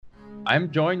I'm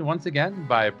joined once again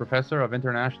by Professor of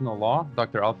International Law,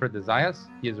 Dr. Alfred de Zayas.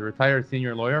 He is a retired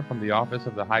senior lawyer from the Office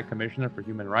of the High Commissioner for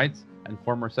Human Rights and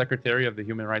former Secretary of the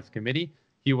Human Rights Committee.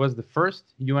 He was the first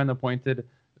UN-appointed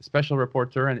special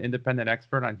rapporteur and independent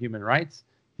expert on human rights.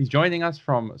 He's joining us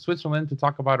from Switzerland to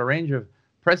talk about a range of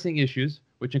pressing issues,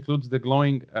 which includes the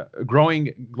growing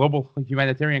global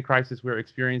humanitarian crisis we're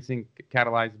experiencing,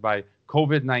 catalyzed by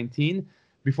COVID-19.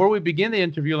 Before we begin the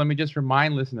interview, let me just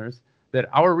remind listeners that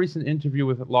our recent interview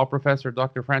with law professor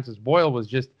Dr. Francis Boyle was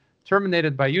just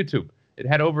terminated by YouTube. It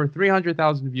had over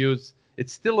 300,000 views.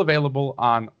 It's still available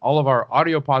on all of our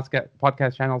audio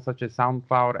podcast channels such as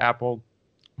SoundCloud, Apple,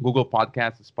 Google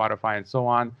Podcasts, Spotify, and so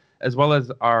on, as well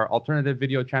as our alternative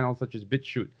video channels such as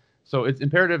BitChute. So it's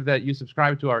imperative that you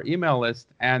subscribe to our email list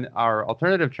and our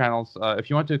alternative channels if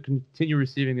you want to continue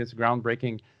receiving this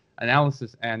groundbreaking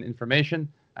analysis and information.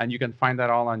 And you can find that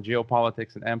all on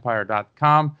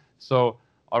geopoliticsandempire.com. So,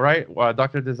 all right,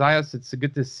 Dr. de Zayas, it's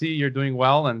good to see you're doing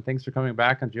well, and thanks for coming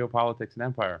back on Geopolitics and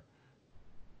Empire.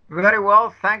 Very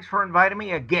well. Thanks for inviting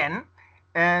me again.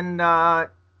 And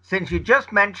since you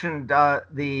just mentioned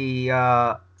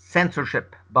the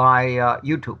censorship by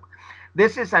YouTube,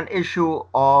 this is an issue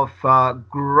of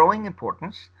growing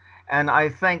importance. And I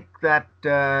think that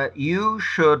you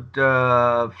should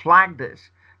flag this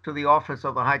to the Office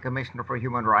of the High Commissioner for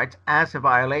Human Rights as a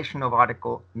violation of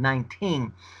Article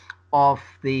 19 of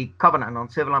the Covenant on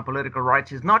Civil and Political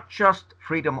Rights. Is not just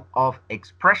freedom of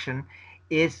expression,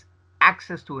 is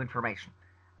access to information.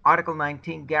 Article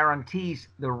 19 guarantees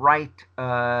the right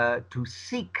to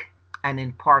seek and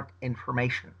impart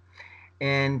information.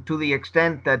 And to the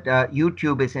extent that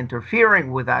YouTube is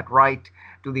interfering with that right,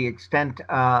 to the extent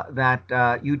that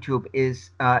YouTube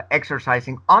is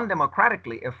exercising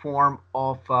undemocratically a form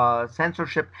of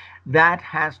censorship, that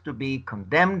has to be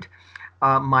condemned.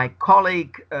 My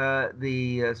colleague,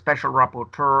 the Special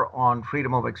Rapporteur on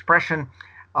Freedom of Expression,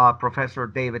 Professor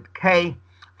David Kaye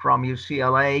from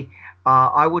UCLA,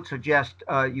 I would suggest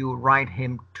you write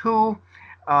him too.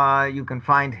 You can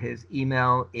find his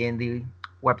email in the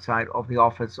website of the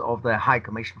Office of the High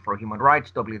Commission for Human Rights,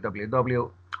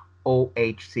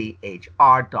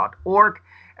 www.ohchr.org,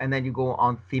 and then you go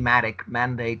on thematic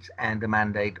mandates and the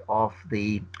mandate of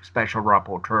the Special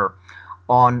Rapporteur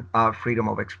on freedom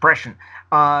of expression.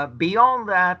 Beyond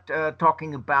that,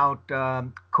 talking about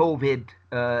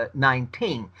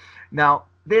COVID-19. Now,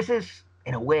 this is,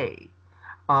 in a way,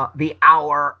 the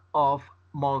hour of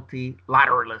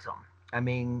multilateralism. I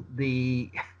mean,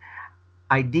 the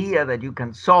idea that you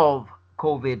can solve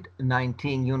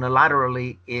COVID-19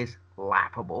 unilaterally is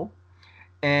laughable.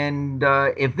 And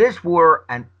if this were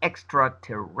an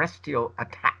extraterrestrial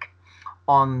attack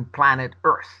on planet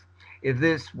Earth, if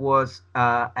this was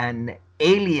an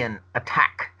alien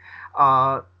attack,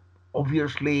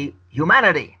 obviously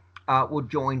humanity would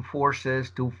join forces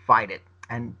to fight it.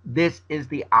 And this is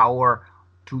the hour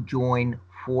to join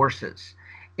forces.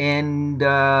 And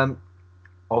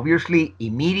obviously,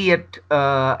 immediate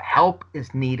help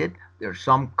is needed. There are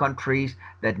some countries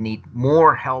that need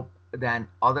more help than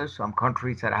others, some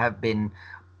countries that have been,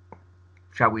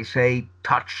 shall we say,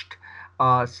 touched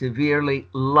severely,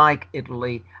 like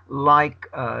Italy, like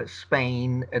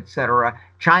Spain, etc.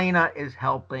 China is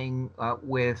helping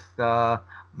with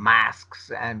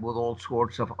masks and with all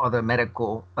sorts of other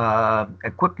medical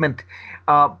equipment,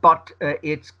 but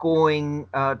it's going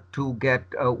to get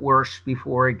worse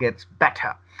before it gets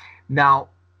better. Now,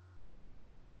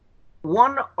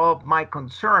 one of my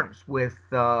concerns with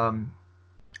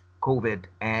COVID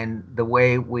and the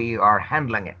way we are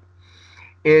handling it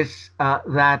is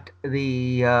that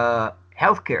the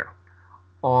healthcare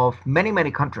of many, many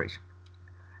countries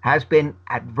has been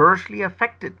adversely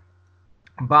affected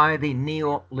by the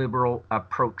neoliberal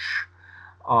approach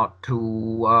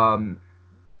to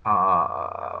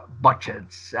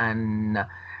budgets and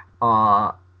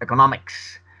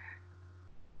economics.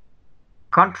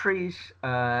 Countries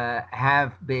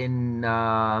have been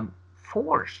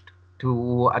forced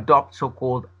to adopt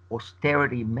so-called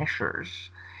austerity measures,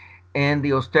 and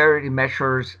the austerity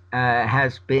measures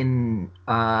has been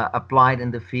applied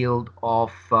in the field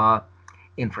of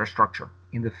infrastructure,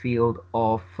 in the field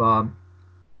of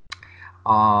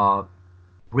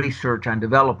research and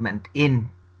development in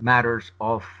matters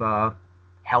of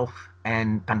health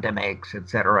and pandemics,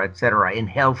 etc., in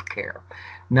healthcare.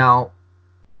 Now,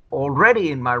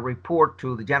 already in my report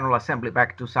to the General Assembly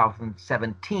back in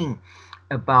 2017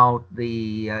 about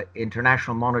the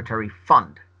International Monetary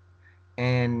Fund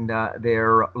and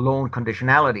their loan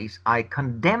conditionalities, I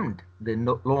condemned the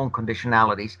loan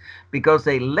conditionalities because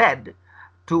they led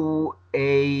to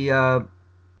a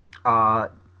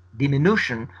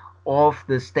diminution of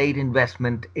the state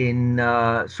investment in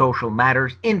social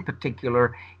matters, in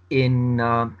particular in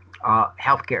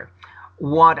healthcare.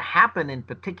 What happened in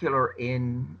particular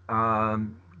in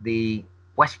the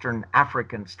Western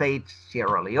African states,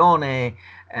 Sierra Leone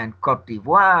and Cote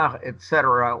d'Ivoire,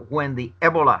 etc., when the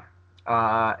Ebola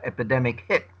epidemic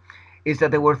hit, is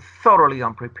that they were thoroughly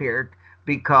unprepared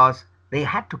because they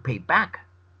had to pay back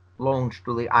loans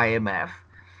to the IMF.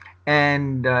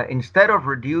 And instead of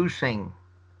reducing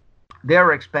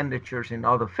their expenditures in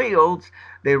other fields,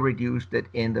 they reduced it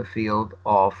in the field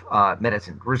of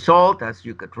medicine. Result, as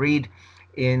you could read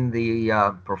in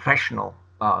the professional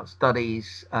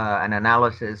studies and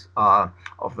analysis of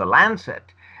the Lancet,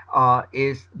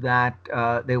 is that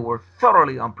they were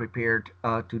thoroughly unprepared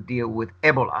to deal with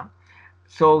Ebola,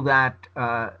 so that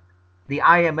the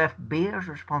IMF bears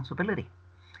responsibility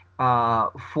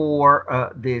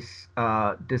for this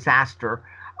disaster.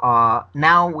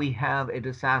 Now we have a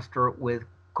disaster with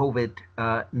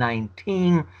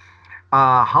COVID-19.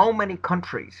 How many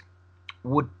countries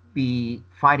would be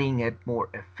fighting it more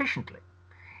efficiently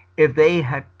if they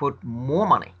had put more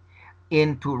money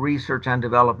into research and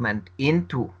development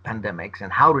into pandemics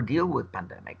and how to deal with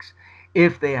pandemics,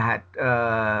 if they had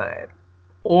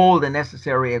all the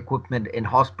necessary equipment in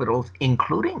hospitals,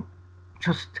 including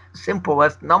just simple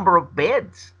as number of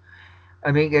beds.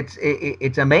 I mean,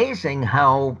 it's amazing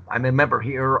how I'm a member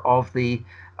here of the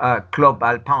Club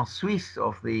Alpin Suisse,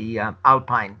 of the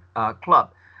Alpine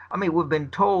Club. I mean, we've been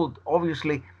told,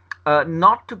 obviously,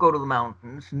 not to go to the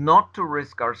mountains, not to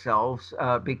risk ourselves,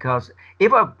 because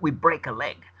if we break a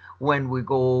leg when we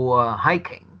go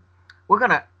hiking, we're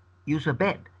going to use a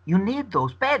bed. You need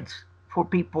those beds for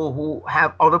people who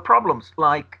have other problems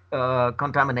like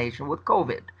contamination with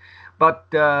COVID. But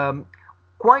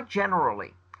quite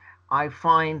generally, I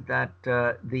find that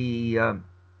the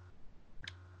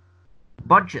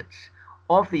budgets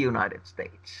of the United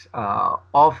States,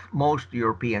 of most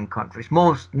European countries,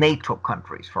 most NATO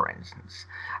countries, for instance,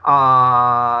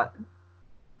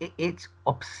 it's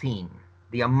obscene.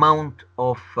 The amount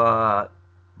of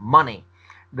money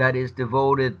that is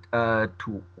devoted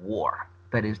to war,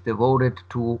 that is devoted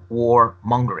to war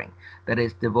mongering, that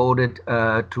is devoted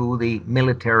to the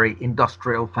military,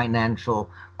 industrial, financial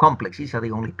complex. These are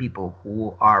the only people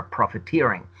who are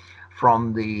profiteering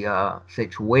from the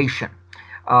situation.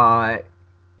 $1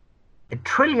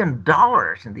 trillion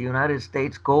in the United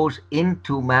States goes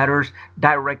into matters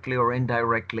directly or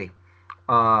indirectly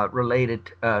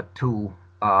related to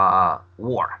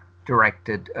war,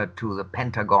 directed to the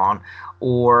Pentagon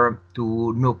or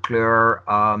to nuclear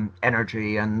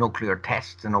energy and nuclear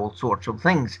tests and all sorts of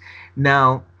things.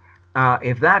 Now,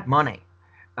 if that money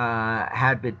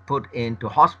had been put into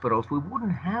hospitals, we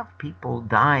wouldn't have people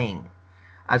dying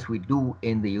as we do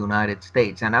in the United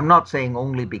States. And I'm not saying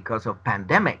only because of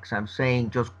pandemics, I'm saying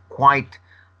just quite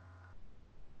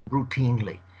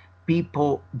routinely.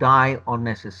 People die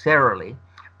unnecessarily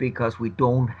because we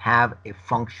don't have a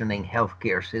functioning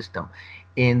healthcare system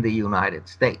in the United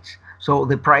States. So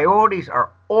the priorities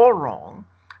are all wrong,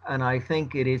 and I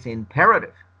think it is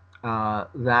imperative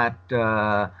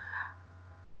that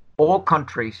all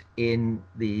countries in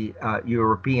the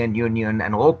European Union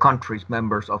and all countries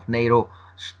members of NATO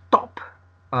stop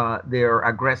their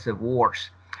aggressive wars,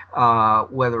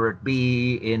 whether it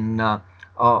be in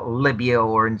Libya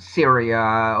or in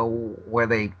Syria, where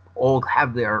they all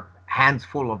have their hands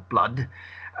full of blood,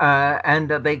 and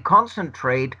they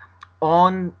concentrate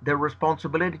on their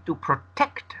responsibility to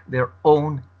protect their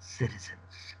own citizens.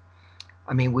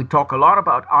 I mean, we talk a lot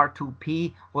about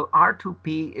R2P. Well,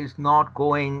 R2P is not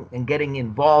going and getting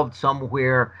involved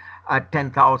somewhere at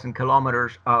 10,000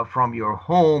 kilometers from your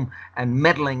home and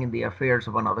meddling in the affairs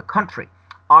of another country.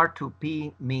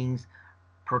 R2P means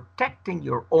protecting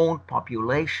your own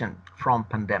population from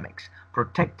pandemics,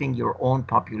 protecting your own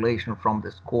population from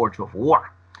the scourge of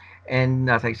war. And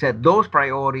as I said, those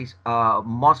priorities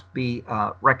must be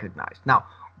recognized. Now,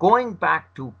 going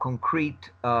back to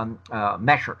concrete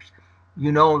measures, you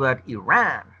know that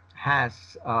Iran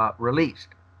has released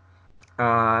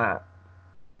a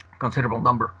considerable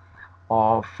number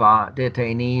of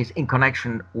detainees in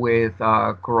connection with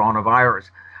coronavirus.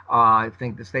 I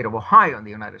think the state of Ohio in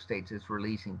the United States is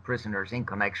releasing prisoners in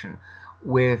connection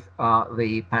with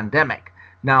the pandemic.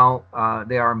 Now,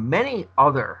 there are many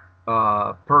other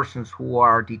persons who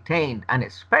are detained, and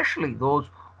especially those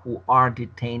who are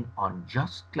detained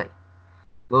unjustly,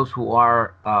 those who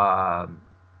are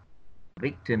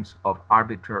victims of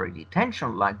arbitrary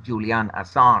detention, like Julian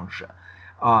Assange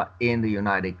in the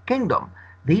United Kingdom.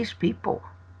 These people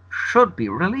should be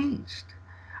released.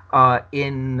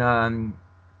 In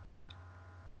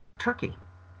Turkey,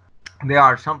 there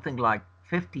are something like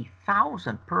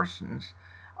 50,000 persons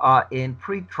in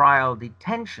pretrial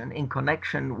detention in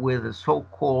connection with the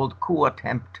so-called coup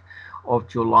attempt of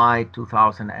July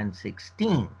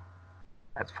 2016.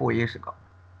 That's 4 years ago.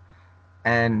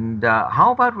 And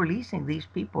how about releasing these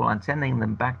people and sending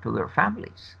them back to their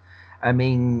families? I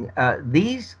mean,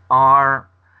 these are,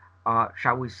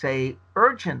 shall we say,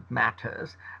 urgent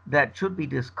matters that should be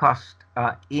discussed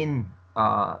in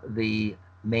the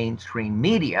mainstream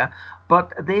media,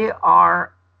 but they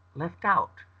are left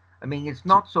out. I mean, it's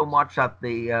not so much that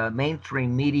the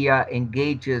mainstream media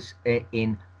engages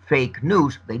in fake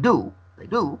news. They do,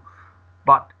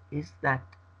 but is that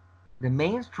the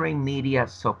mainstream media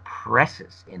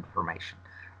suppresses information.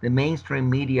 The mainstream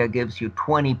media gives you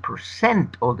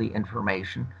 20% of the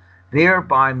information,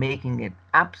 thereby making it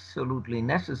absolutely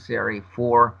necessary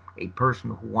for a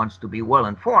person who wants to be well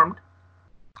informed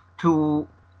to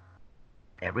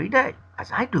every day,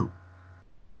 as I do.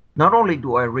 Not only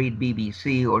do I read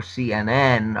BBC or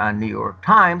CNN and New York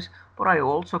Times, but I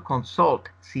also consult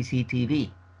CCTV,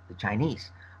 the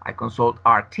Chinese. I consult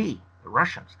RT, the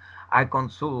Russians. I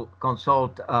consult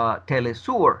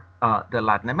Telesur, the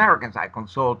Latin Americans. I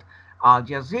consult Al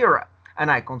Jazeera. And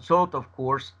I consult, of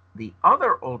course, the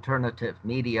other alternative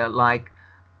media like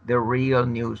the Real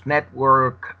News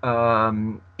Network,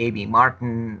 Amy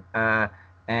Martin,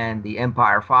 and the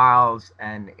Empire Files,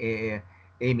 and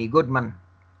Amy Goodman,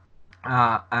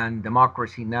 and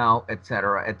Democracy Now,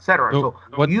 etc., etc. So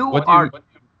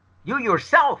you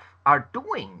yourself are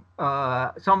doing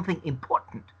something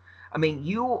important. I mean,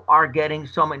 you are getting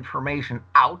some information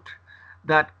out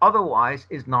that otherwise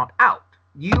is not out.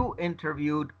 You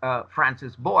interviewed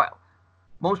Francis Boyle.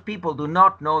 Most people do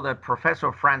not know that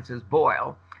Professor Francis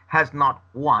Boyle has not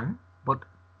one, but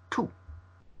two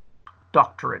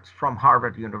doctorates from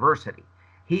Harvard University.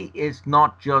 He is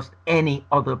not just any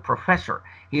other professor.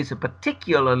 He is a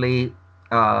particularly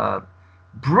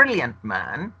brilliant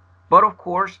man, but of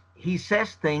course, he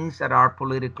says things that are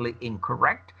politically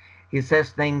incorrect. He says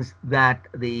things that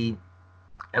the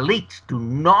elites do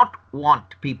not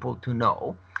want people to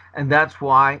know. And that's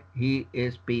why he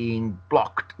is being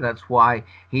blocked. That's why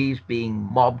he's being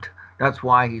mobbed. That's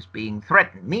why he's being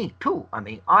threatened. Me too. I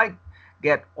mean, I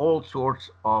get all sorts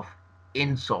of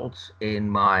insults in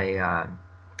my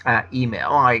email.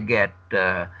 I get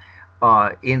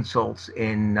insults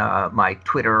in my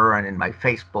Twitter and in my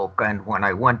Facebook. And when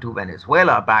I went to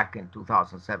Venezuela back in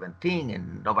 2017,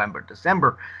 in November,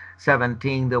 December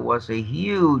 17, there was a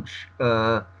huge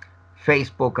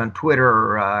Facebook and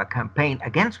Twitter campaign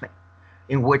against me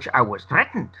in which I was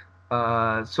threatened.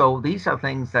 So these are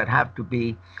things that have to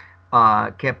be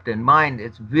kept in mind.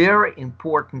 It's very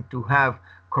important to have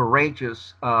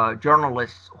courageous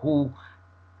journalists who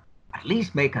at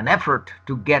least make an effort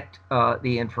to get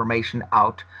the information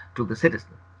out to the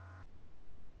citizen.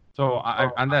 So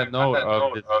on that note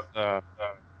of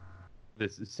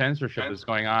this censorship that's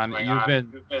going on, you've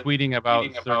been tweeting about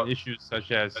certain issues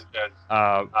such as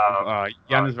Yanis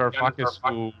Varoufakis,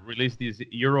 who released these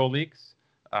EuroLeaks,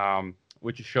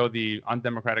 which show the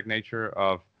undemocratic nature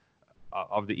of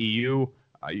the EU.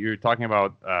 You're talking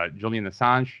about Julian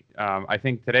Assange. I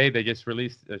think today they just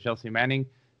released Chelsea Manning,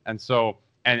 and so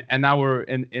and now we're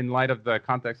in light of the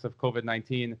context of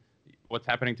COVID-19. What's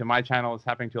happening to my channel is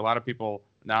happening to a lot of people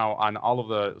now on all of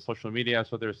the social media.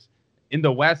 So there's in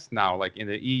the West now, like in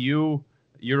the EU,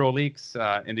 EuroLeaks,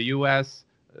 in the US,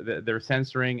 they're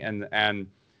censoring, and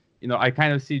you know, I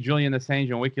kind of see Julian Assange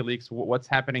and WikiLeaks. What's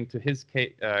happening to his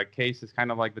case is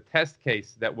kind of like the test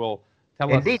case that will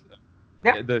tell us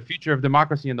the future of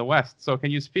democracy in the West. So can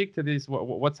you speak to these?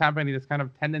 What's happening? This kind of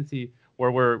tendency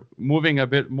where we're moving a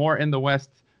bit more in the West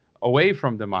away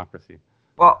from democracy.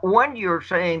 Well, when you're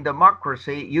saying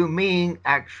democracy, you mean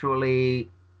actually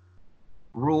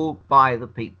ruled by the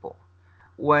people.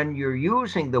 When you're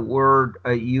using the word,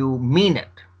 you mean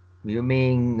it. You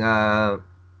mean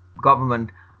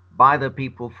government by the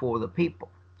people, for the people.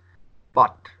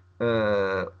 But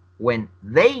when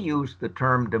they use the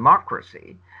term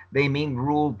democracy, they mean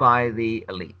ruled by the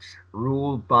elites,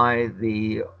 ruled by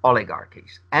the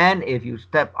oligarchies. And if you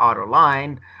step out of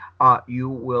line, you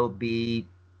will be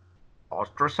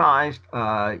ostracized,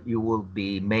 you will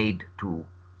be made to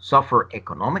suffer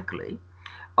economically,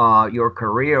 your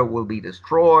career will be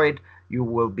destroyed, you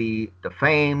will be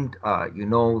defamed. You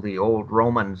know the old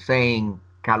Roman saying,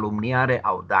 calumniare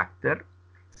audacter,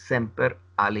 semper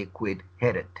aliquid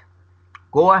heret.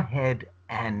 Go ahead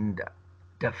and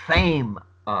defame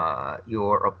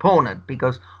your opponent,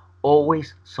 because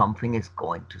always something is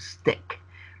going to stick.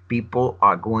 people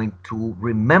are going to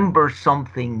remember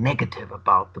something negative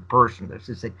about the person. This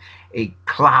is a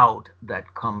cloud that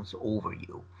comes over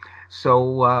you.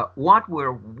 So what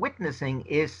we're witnessing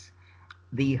is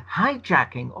the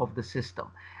hijacking of the system.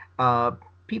 Uh,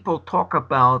 People talk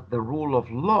about the rule of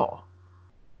law,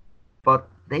 but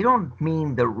they don't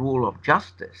mean the rule of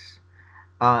justice.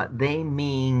 They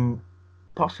mean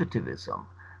positivism.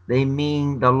 They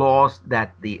mean the laws that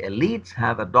the elites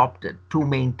have adopted to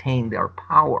maintain their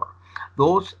power.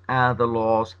 Those are the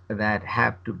laws that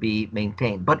have to be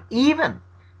maintained. But even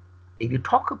if you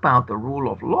talk about the rule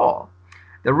of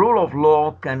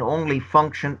law can only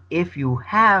function if you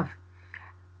have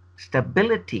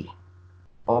stability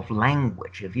of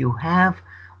language, if you have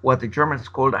what the Germans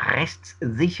called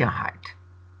Rechtssicherheit,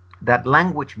 that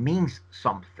language means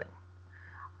something.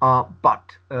 But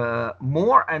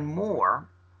more and more,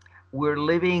 we're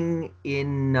living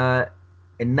in a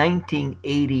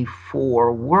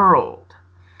 1984 world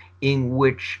in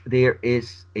which there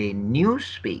is a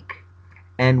newspeak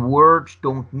and words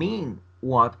don't mean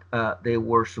what they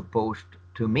were supposed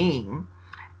to mean.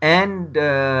 And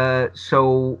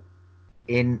so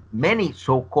in many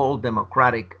so-called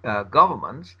democratic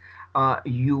governments,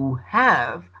 you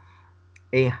have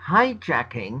a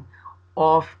hijacking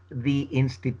of the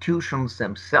institutions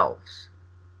themselves.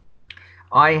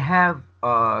 I have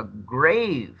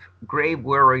grave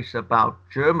worries about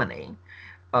Germany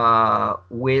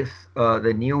with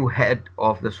the new head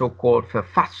of the so-called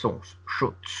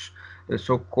Verfassungsschutz, the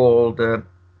so-called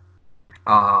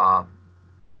uh,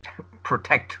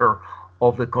 protector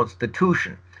of the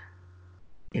Constitution.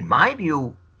 In my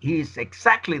view, he's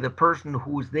exactly the person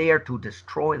who's there to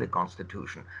destroy the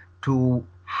Constitution, to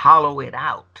hollow it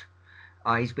out.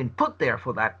 He's been put there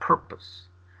for that purpose.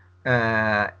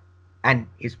 And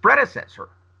his predecessor,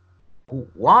 who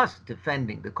was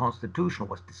defending the Constitution,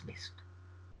 was dismissed.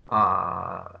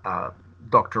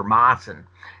 Dr. Maaßen.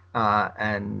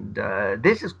 And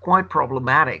this is quite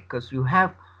problematic because you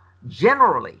have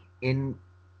generally in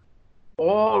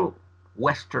all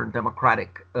Western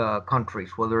democratic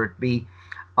countries, whether it be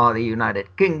the United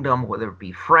Kingdom, whether it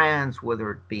be France,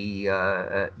 whether it be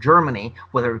Germany,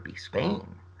 whether it be Spain,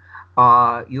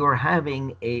 you're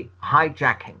having a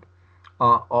hijacking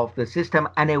of the system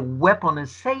and a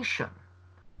weaponization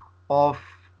of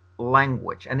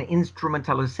language, an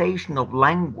instrumentalization of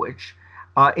language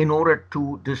in order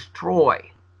to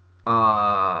destroy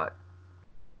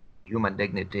human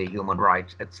dignity, human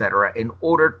rights, etc., in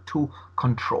order to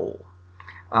control.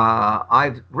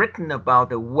 I've written about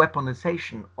the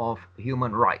weaponization of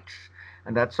human rights,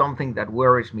 and that's something that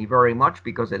worries me very much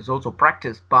because it's also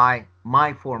practiced by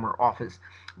my former office,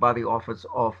 by the Office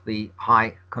of the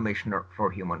High Commissioner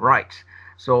for Human Rights.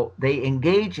 So they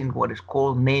engage in what is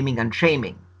called naming and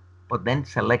shaming, but then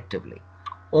selectively,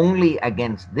 only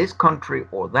against this country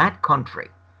or that country,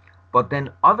 but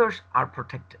then others are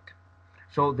protected.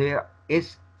 So there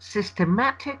is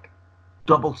systematic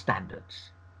double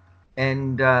standards.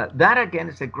 And that, again,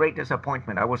 is a great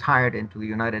disappointment. I was hired into the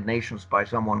United Nations by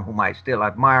someone whom I still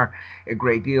admire a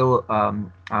great deal,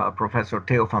 Professor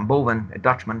Theo van Boven, a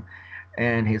Dutchman,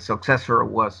 and his successor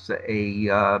was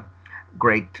a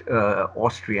great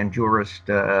Austrian jurist,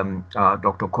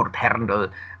 Dr. Kurt Herndl,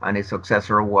 and his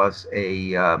successor was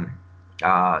a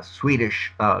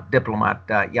Swedish diplomat,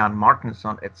 Jan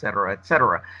Martinsson, etc.,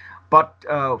 etc. But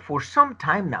for some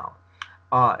time now,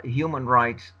 human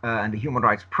rights and the human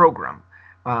rights program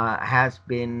has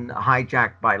been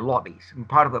hijacked by lobbies. And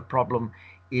part of the problem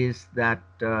is that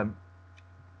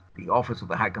the Office of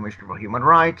the High Commissioner for Human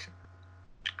Rights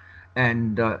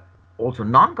and also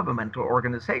non-governmental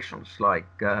organizations like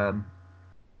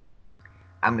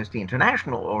Amnesty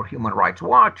International or Human Rights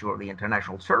Watch or the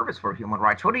International Service for Human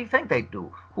Rights, what do you think they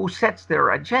do? Who sets their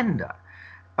agenda?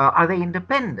 Are they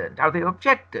independent? Are they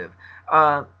objective?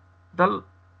 The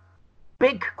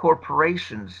big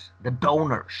corporations, the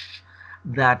donors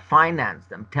that finance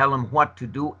them, tell them what to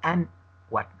do and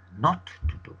what not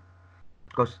to do.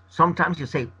 Because sometimes you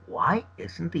say, why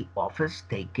isn't the office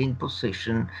taking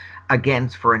position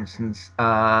against, for instance,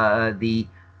 the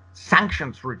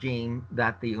sanctions regime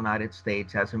that the United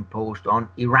States has imposed on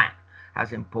Iran,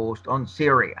 has imposed on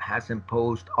Syria, has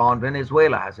imposed on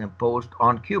Venezuela, has imposed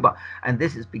on Cuba? And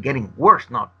this is getting worse,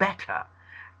 not better.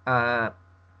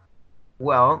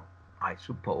 Well, I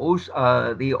suppose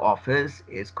the office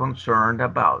is concerned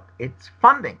about its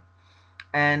funding.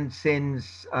 And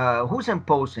since who's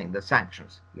imposing the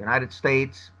sanctions? The United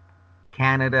States,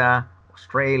 Canada,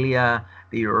 Australia,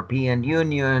 the European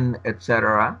Union,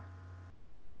 etc.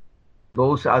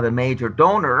 Those are the major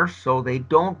donors, so they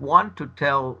don't want to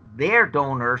tell their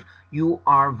donors you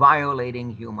are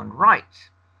violating human rights.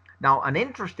 Now, an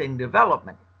interesting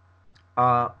development,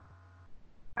 uh,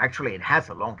 actually, it has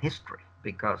a long history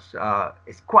because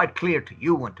it's quite clear to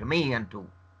you and to me and to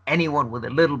anyone with a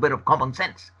little bit of common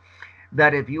sense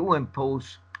that if you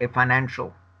impose a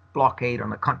financial blockade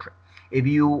on a country, if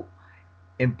you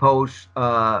impose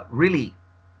really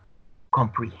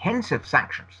comprehensive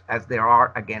sanctions, as there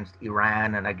are against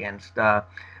Iran and against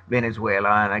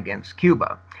Venezuela and against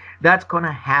Cuba, that's going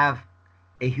to have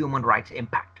a human rights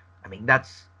impact. I mean,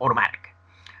 that's automatic.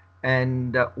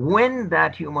 And when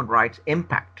that human rights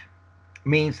impact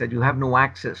means that you have no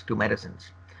access to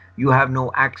medicines, you have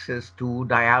no access to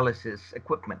dialysis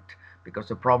equipment, because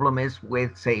the problem is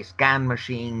with, say, scan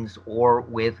machines or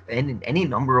with any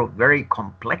number of very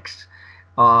complex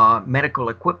medical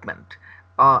equipment,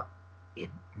 uh, it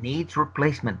needs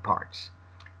replacement parts.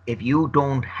 If you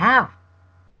don't have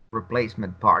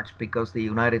replacement parts because the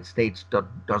United States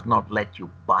does not let you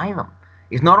buy them.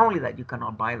 It's not only that you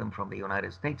cannot buy them from the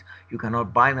United States, you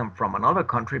cannot buy them from another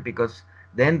country because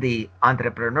then the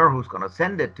entrepreneur who's going to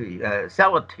send it to you,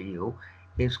 sell it to you,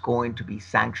 is going to be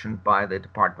sanctioned by the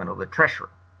Department of the Treasury.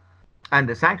 And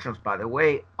the sanctions, by the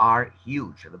way, are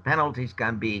huge. The penalties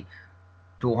can be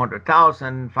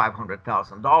 $200,000,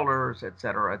 $500,000, et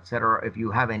cetera, if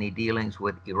you have any dealings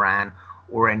with Iran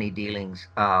or any dealings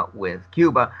with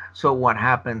Cuba. So what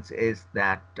happens is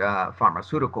that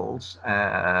pharmaceutical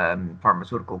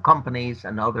companies,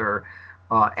 and other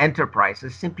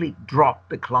enterprises simply drop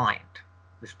the client.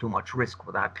 There's too much risk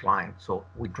with that client, so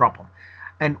we drop them.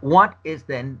 And what is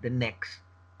then the next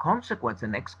consequence? The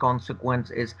next consequence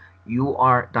is you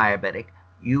are diabetic,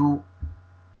 you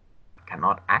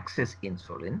cannot access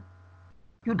insulin,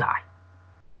 you die.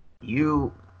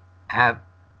 You have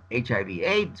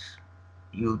HIV/AIDS,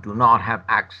 you do not have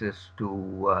access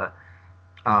to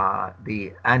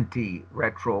the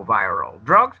antiretroviral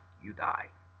drugs, you die.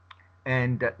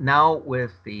 And now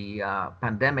with the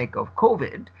pandemic of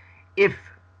COVID, if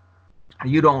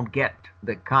you don't get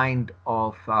the kind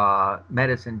of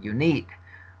medicine you need,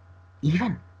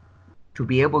 even to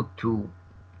be able to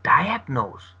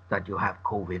diagnose that you have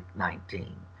COVID-19,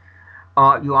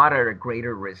 you are at a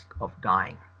greater risk of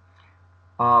dying.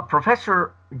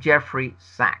 Professor Jeffrey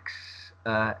Sachs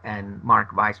and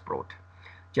Mark Weisbrot.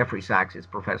 Jeffrey Sachs is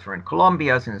professor in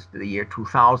Columbia since the year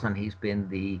 2000. He's been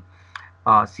the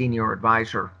senior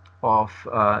advisor of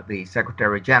the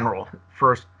Secretary General.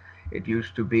 First, it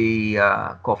used to be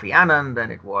Kofi Annan,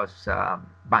 then it was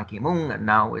Ban Ki-moon, and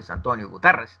now it's Antonio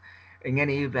Guterres. In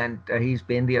any event, he's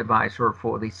been the advisor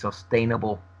for the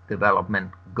Sustainable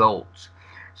Development Goals.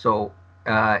 So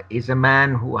he's a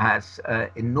man who has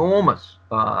enormous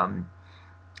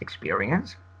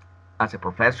experience as a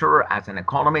professor, as an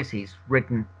economist. He's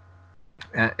written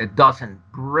a dozen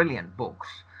brilliant books,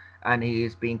 and he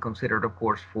is being considered, of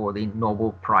course, for the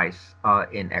Nobel Prize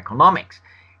in economics.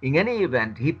 In any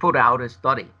event, he put out a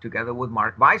study together with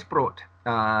Mark Weisbrot,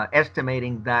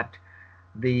 estimating that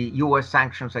the U.S.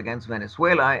 sanctions against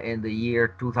Venezuela in the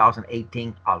year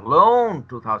 2018 alone,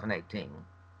 2018,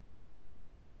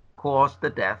 caused the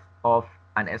death of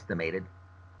an estimated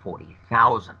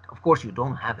 40,000. Of course, you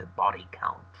don't have a body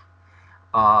count.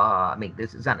 I mean,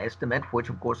 this is an estimate, which,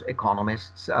 of course,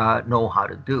 economists know how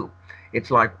to do.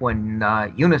 It's like when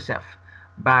UNICEF,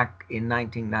 back in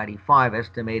 1995,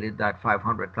 estimated that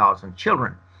 500,000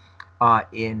 children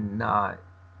in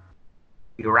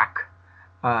Iraq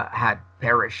had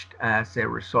perished as a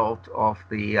result of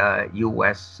the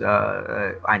U.S.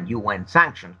 And UN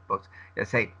sanctions. But they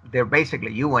say they're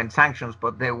basically UN sanctions,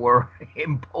 but they were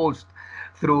imposed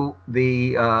through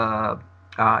the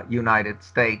United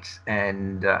States.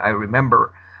 And I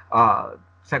remember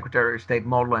Secretary of State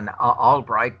Madeleine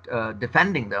Albright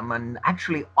defending them, and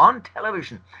actually on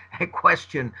television, a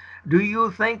question: do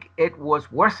you think it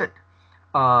was worth it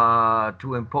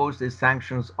to impose these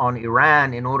sanctions on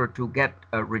Iran in order to get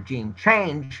a regime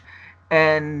change?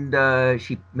 And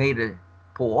she made a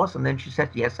pause, and then she said,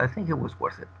 yes, I think it was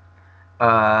worth it.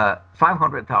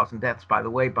 500,000 deaths, by the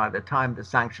way, by the time the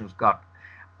sanctions got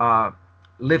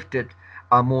lifted,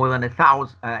 more than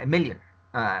a million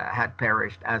had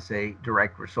perished as a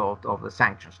direct result of the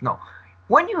sanctions. No,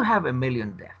 when you have a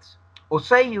million deaths, or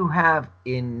say you have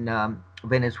in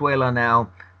Venezuela now,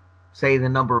 say the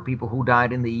number of people who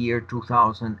died in the year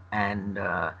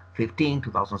 2015,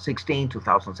 2016,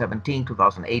 2017,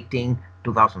 2018,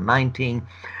 2019,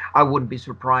 I wouldn't be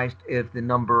surprised if the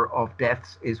number of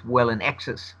deaths is well in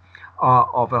excess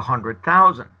of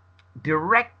 100,000.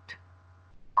 Direct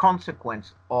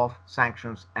consequence of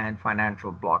sanctions and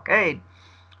financial blockade.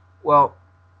 Well,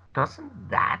 doesn't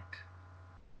that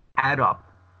add up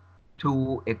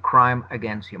to a crime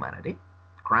against humanity?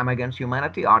 Crime against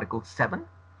humanity, Article 7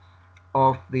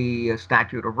 of the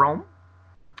Statute of Rome.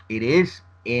 It is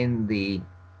in the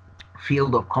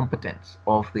field of competence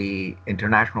of the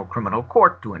International Criminal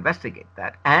Court to investigate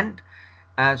that. And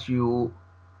as you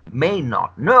may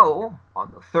not know,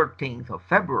 on the 13th of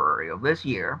February of this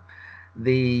year,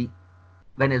 the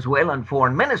Venezuelan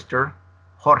foreign minister,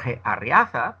 Jorge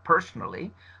Arriaza,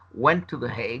 personally went to The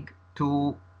Hague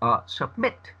to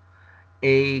submit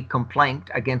a complaint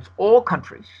against all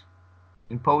countries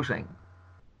imposing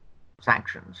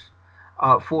sanctions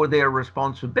for their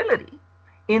responsibility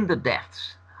in the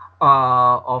deaths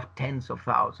of tens of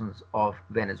thousands of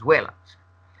Venezuelans.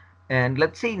 And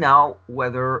let's see now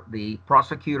whether the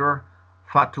prosecutor,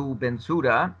 Fatou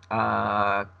Bensouda,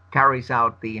 carries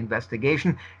out the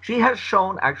investigation. She has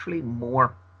shown actually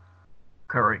more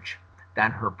courage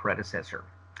than her predecessor.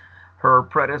 Her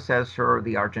predecessor,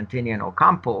 the Argentinian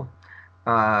Ocampo,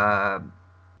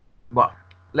 well,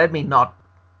 let me not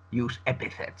use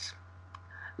epithets.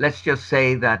 Let's just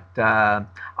say that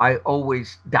I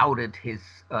always doubted his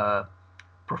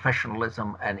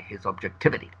professionalism and his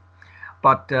objectivity.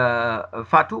 But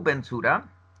Fatou Bensouda,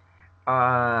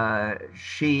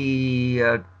 she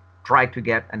tried to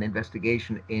get an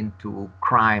investigation into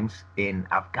crimes in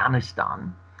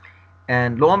Afghanistan.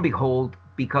 And lo and behold,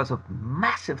 because of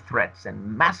massive threats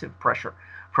and massive pressure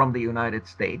from the United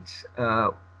States,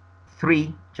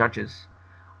 three judges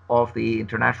of the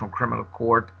International Criminal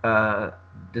Court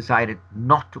decided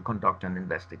not to conduct an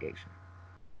investigation.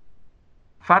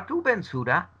 Fatou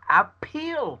Bensouda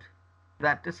appealed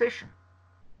that decision.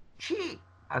 She,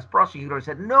 as prosecutor,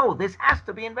 said, no, this has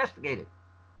to be investigated.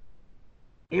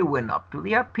 It went up to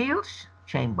the appeals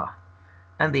chamber,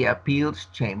 and the appeals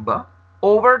chamber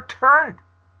overturned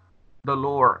the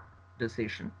lower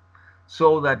decision,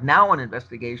 so that now an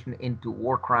investigation into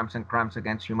war crimes and crimes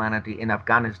against humanity in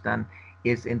Afghanistan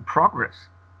is in progress.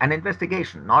 An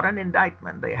investigation, not an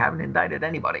indictment. They haven't indicted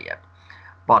anybody yet.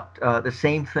 But the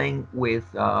same thing with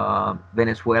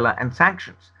Venezuela and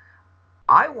sanctions.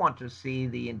 I want to see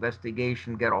the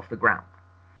investigation get off the ground.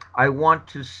 I want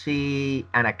to see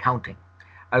an accounting.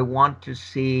 I want to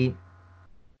see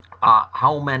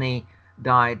how many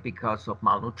died because of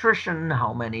malnutrition,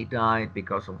 how many died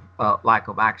because of lack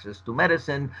of access to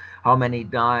medicine, how many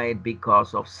died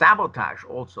because of sabotage,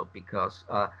 also because,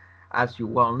 as you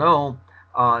well know,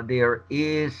 there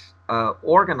is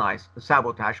organized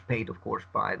sabotage, paid, of course,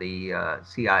 by the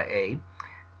CIA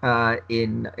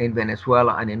in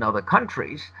Venezuela and in other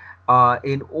countries,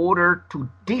 in order to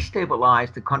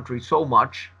destabilize the country so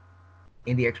much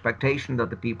in the expectation that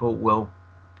the people will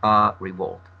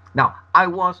revolt. Now, I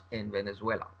was in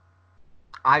Venezuela.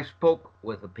 I spoke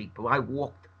with the people. I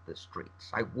walked the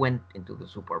streets. I went into the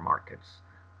supermarkets.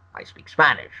 I speak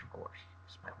Spanish, of course.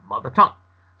 It's my mother tongue.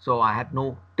 So I had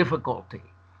no difficulty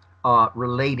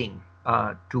relating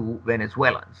to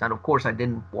Venezuelans. And of course, I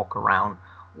didn't walk around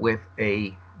with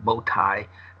a bow tie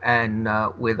and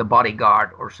with a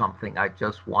bodyguard or something. I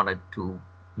just wanted to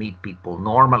meet people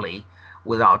normally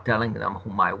without telling them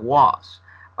whom I was.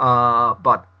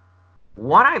 But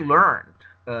what I learned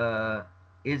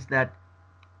is that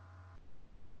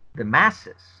the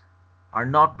masses are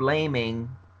not blaming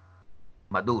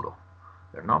Maduro.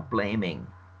 They're not blaming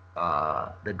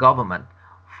the government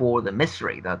for the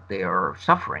misery that they are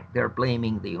suffering. They're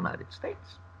blaming the United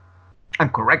States,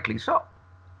 and correctly so,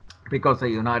 because the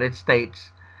United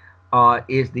States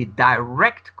is the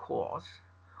direct cause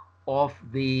of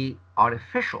the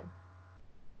artificial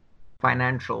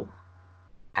financial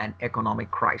and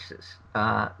economic crisis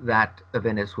that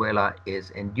Venezuela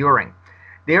is enduring.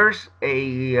 There's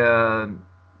a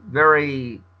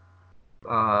very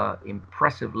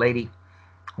impressive lady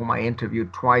whom I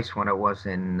interviewed twice when I was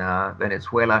in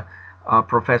Venezuela,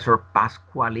 Professor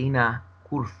Pascualina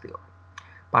Curcio.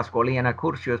 Pascualina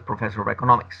Curcio is professor of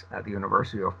economics at the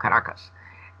University of Caracas.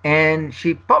 And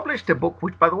she published a book,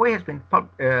 which, by the way, has been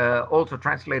also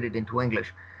translated into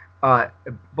English, a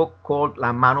book called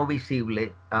La Mano Visible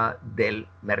del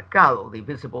Mercado, the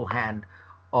visible hand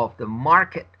of the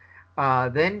market.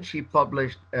 Then she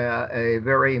published a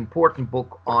very important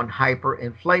book on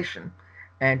hyperinflation,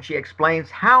 and she explains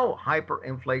how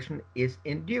hyperinflation is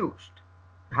induced,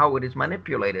 how it is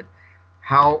manipulated,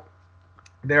 how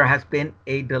there has been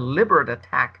a deliberate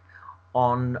attack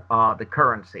on the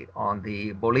currency, on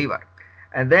the Bolivar.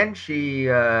 And then she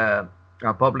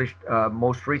published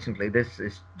most recently,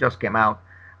 just came out,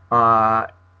 La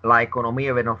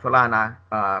Economía Venezolana,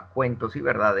 Cuentos y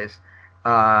Verdades,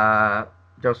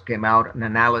 just came out an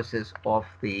analysis of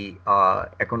the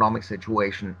economic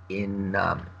situation in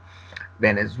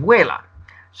Venezuela.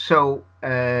 So,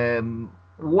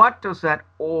 what does that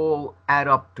all add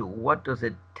up to? What does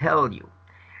it tell you?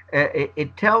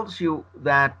 It tells you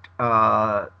that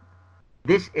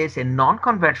this is a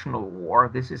non-conventional war.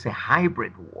 This is a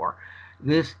hybrid war.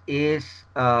 This is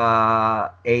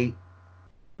a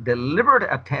deliberate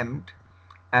attempt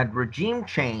at regime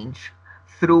change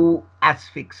through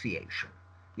asphyxiation.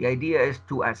 The idea is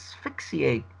to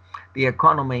asphyxiate the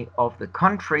economy of the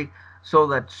country so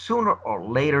that sooner or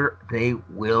later they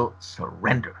will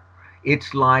surrender.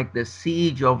 It's like the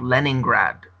siege of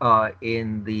Leningrad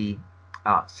in the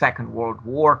Second World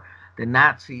War. The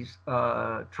Nazis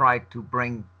tried to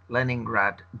bring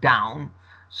Leningrad down.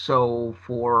 So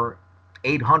for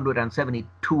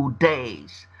 872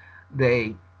 days,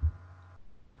 they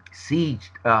sieged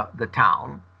the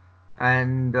town,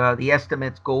 and the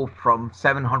estimates go from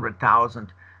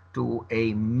 700,000 to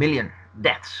 1,000,000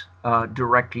 deaths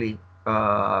directly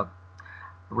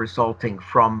resulting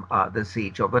from the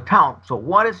siege of the town. So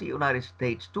what is the United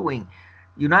States doing?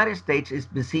 The United States is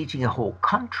besieging a whole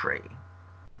country.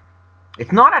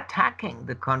 It's not attacking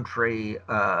the country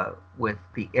with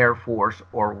the Air Force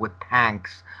or with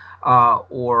tanks,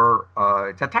 or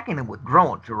it's attacking them with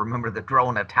drones. You remember the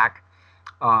drone attack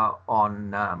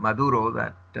on Maduro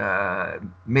that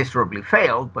miserably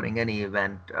failed, but in any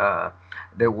event,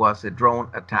 there was a drone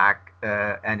attack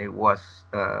and it was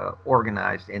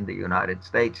organized in the United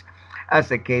States. As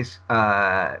the case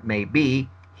may be,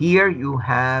 here you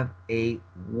have a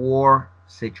war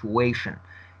situation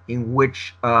in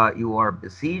which you are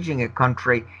besieging a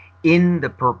country in the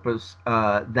purpose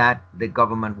that the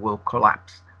government will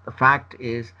collapse. The fact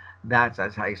is that,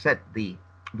 as I said, the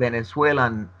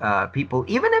Venezuelan people,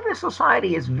 even if the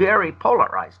society is very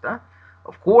polarized,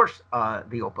 of course,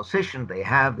 the opposition, they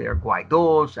have their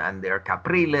Guaidos and their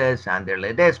Capriles and their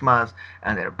Ledesmas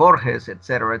and their Borges,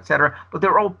 etc., but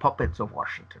they're all puppets of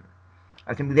Washington.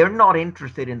 I think they're not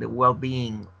interested in the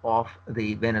well-being of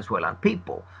the Venezuelan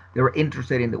people. They're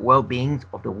interested in the well-being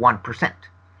of the 1%,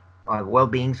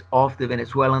 well-beings of the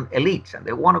Venezuelan elites, and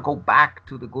they want to go back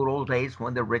to the good old days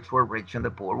when the rich were rich and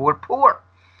the poor were poor.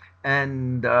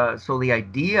 And so the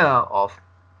idea of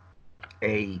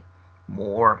a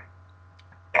more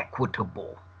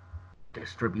equitable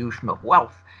distribution of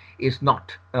wealth is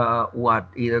not what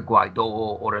either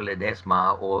Guaido or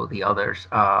Ledesma or the others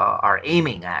are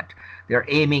aiming at. They're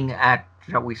aiming at,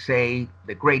 shall we say,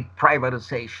 the great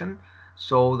privatization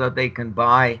so that they can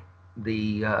buy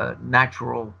the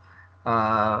natural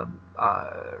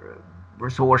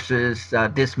resources,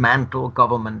 dismantle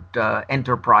government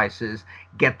enterprises,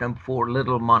 get them for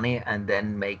little money, and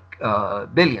then make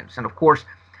billions. And of course,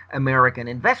 American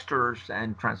investors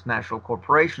and transnational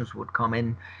corporations would come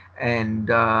in, and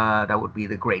that would be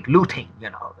the great looting.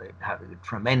 They'd have a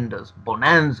tremendous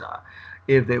bonanza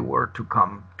if they were to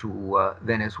come to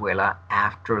Venezuela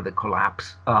after the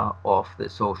collapse of the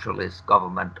socialist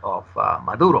government of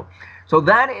Maduro. So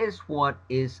that is what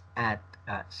is at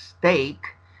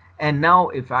stake. And now,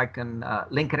 if I can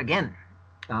link it again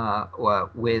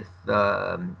with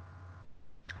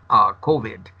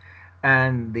COVID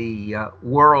and the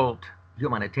world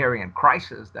humanitarian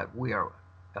crisis that we are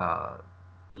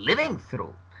living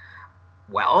through,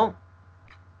 well,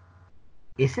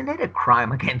 isn't it a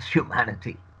crime against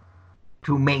humanity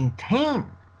to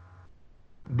maintain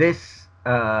this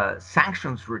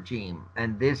sanctions regime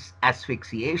and this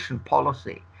asphyxiation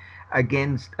policy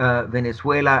against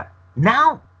Venezuela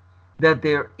now that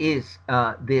there is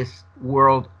this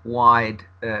worldwide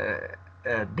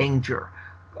danger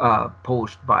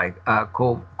posed by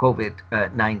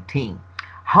COVID-19?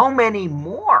 How many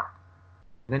more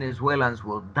Venezuelans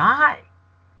will die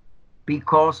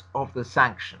because of the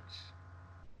sanctions?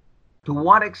 To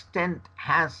what extent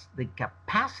has the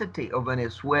capacity of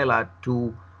Venezuela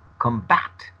to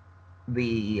combat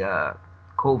the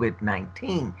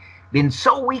COVID-19 been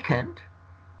so weakened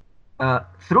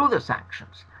through the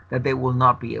sanctions that they will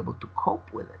not be able to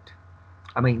cope with it?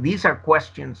 I mean, these are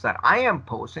questions that I am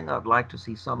posing. I'd like to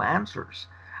see some answers.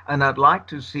 And I'd like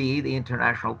to see the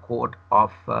International Court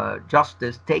of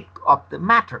Justice take up the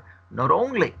matter. Not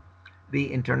only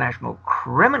the International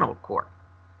Criminal Court,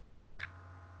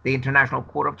 the International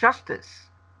Court of Justice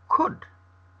could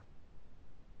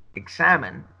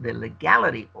examine the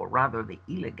legality, or rather the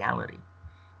illegality,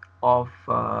 of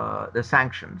the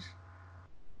sanctions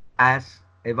as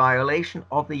a violation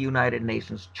of the United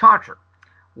Nations Charter.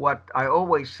 What I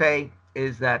always say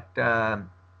is that the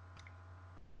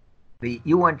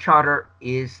UN Charter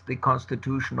is the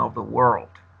constitution of the world.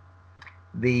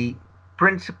 The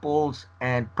principles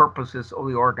and purposes of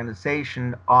the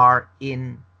organization are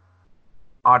in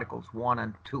Articles 1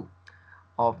 and 2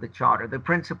 of the Charter. The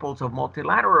principles of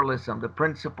multilateralism, the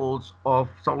principles of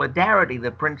solidarity, the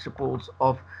principles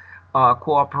of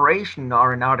cooperation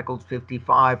are in Articles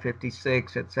 55,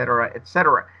 56, etc.,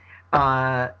 etc.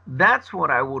 That's what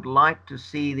I would like to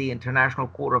see the International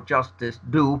Court of Justice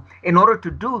do. In order to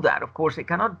do that, of course, it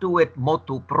cannot do it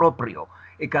motu proprio.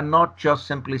 It cannot just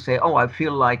simply say, oh, I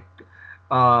feel like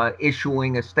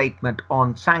issuing a statement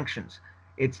on sanctions.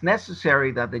 It's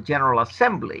necessary that the General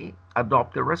Assembly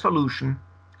adopt a resolution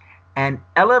and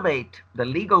elevate the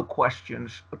legal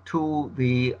questions to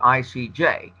the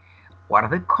ICJ. What are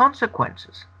the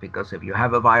consequences? Because if you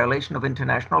have a violation of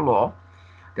international law,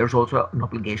 there's also an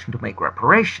obligation to make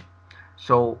reparation.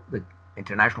 So the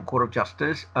International Court of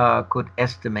Justice could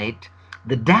estimate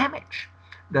the damage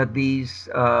that these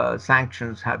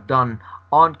sanctions have done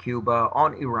on Cuba,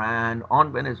 on Iran,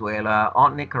 on Venezuela,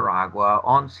 on Nicaragua,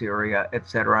 on Syria,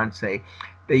 etc., and say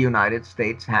the United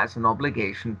States has an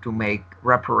obligation to make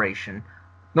reparation,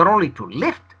 not only to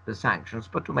lift the sanctions,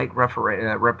 but to make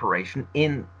reparation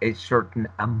in a certain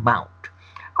amount.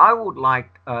 I would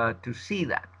like to see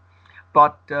that.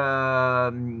 But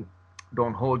don't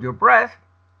hold your breath.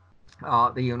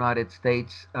 The United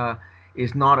States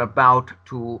is not about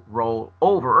to roll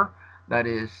over. That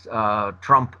is,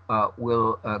 Trump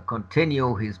will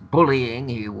continue his bullying.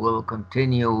 He will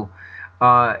continue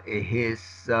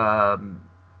his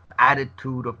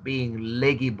attitude of being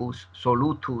legibus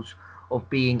solutus, of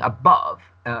being above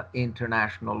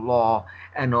international law,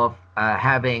 and of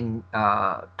having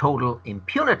total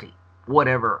impunity,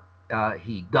 whatever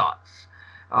he does.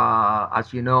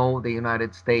 As you know, the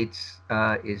United States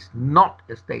is not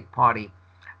a state party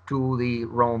to the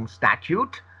Rome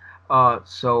Statute,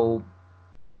 so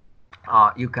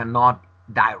you cannot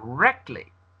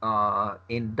directly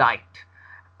indict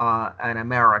an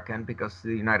American because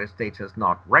the United States has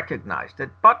not recognized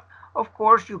it. But of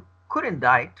course, you could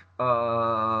indict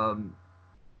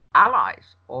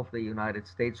allies of the United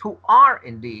States who are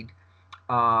indeed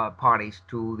parties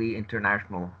to the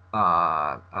International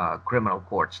Criminal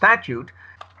Court statute.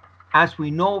 As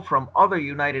we know from other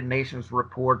United Nations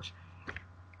reports,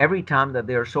 every time that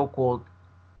there are so-called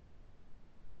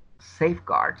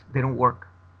safeguards, they don't work.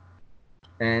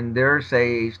 And there's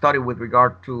a study with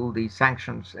regard to the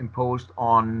sanctions imposed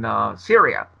on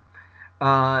Syria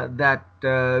that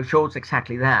shows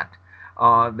exactly that.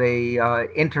 They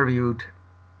interviewed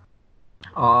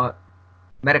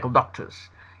medical doctors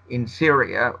in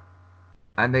Syria,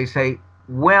 and they say,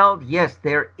 well, yes,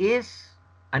 there is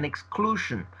an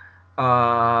exclusion.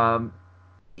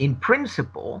 In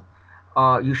principle,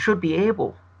 you should be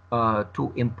able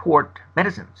to import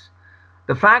medicines.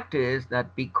 The fact is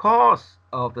that because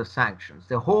of the sanctions,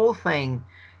 the whole thing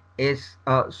is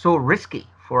so risky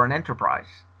for an enterprise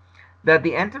that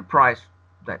the enterprise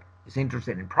that is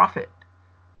interested in profit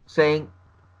saying,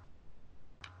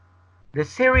 the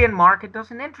Syrian market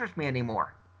doesn't interest me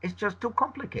anymore. It's just too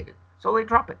complicated. So they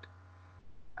drop it.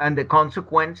 And the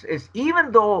consequence is,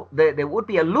 even though there would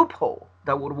be a loophole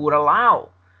that would allow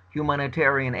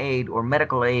humanitarian aid or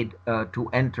medical aid to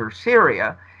enter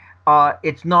Syria,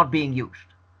 it's not being used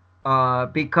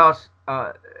because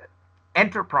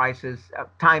enterprises,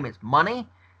 time is money.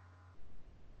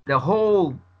 The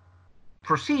whole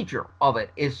procedure of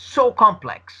it is so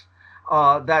complex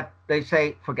that they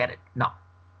say, forget it. No,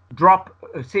 drop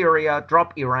Syria,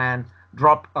 drop Iran,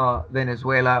 drop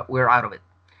Venezuela. We're out of it.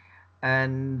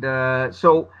 And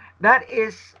so that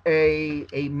is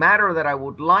a matter that I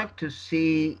would like to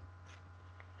see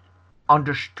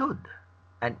understood.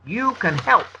 And you can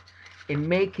help in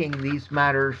making these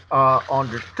matters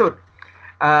understood.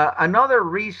 Another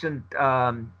recent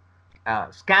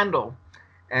scandal,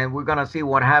 and we're going to see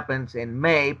what happens in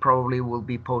May, probably will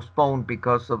be postponed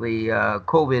because of the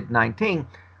COVID-19.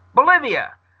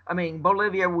 Bolivia. I mean,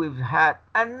 Bolivia, we've had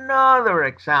another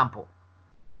example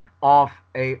of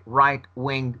a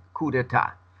right-wing coup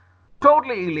d'etat.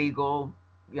 Totally illegal,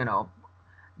 you know,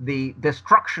 the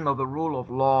destruction of the rule of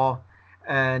law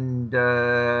and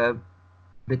the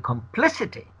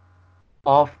complicity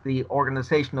of the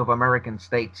Organization of American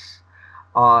States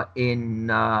in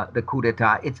the coup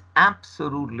d'etat. It's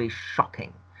absolutely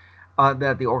shocking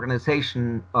that the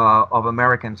Organization of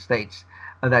American States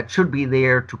that should be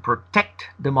there to protect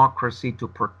democracy, to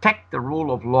protect the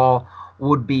rule of law,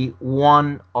 would be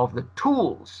one of the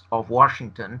tools of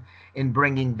Washington in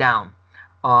bringing down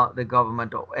the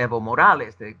government of Evo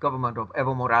Morales. The government of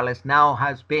Evo Morales now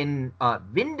has been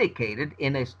vindicated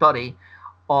in a study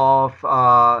of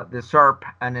the SERP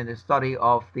and in a study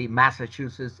of the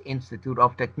Massachusetts Institute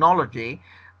of Technology,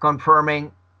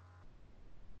 confirming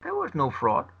there was no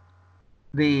fraud.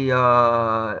 The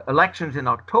elections in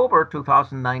October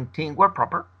 2019 were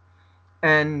proper,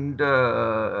 and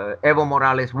Evo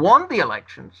Morales won the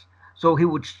elections, so he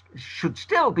should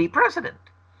still be president.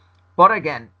 But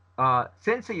again,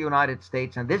 since the United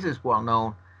States, and this is well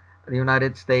known, the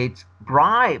United States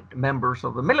bribed members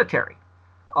of the military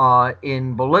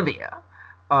in Bolivia.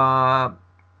 I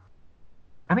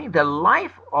mean, the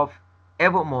life of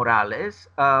Evo Morales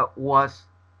was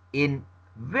in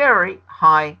very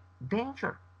high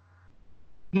danger.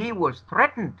 He was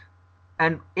threatened,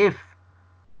 and if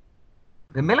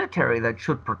the military that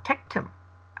should protect him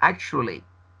actually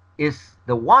is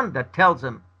the one that tells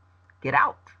him, get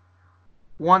out,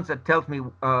 ones that tells me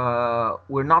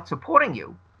we're not supporting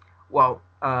you, well,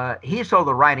 he saw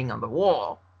the writing on the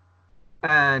wall,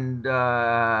 and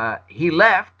he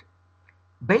left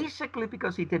basically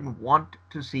because he didn't want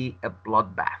to see a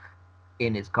bloodbath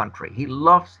in his country. He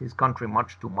loves his country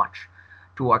much too much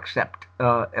to accept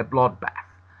a bloodbath.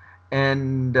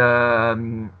 And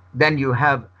then you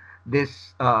have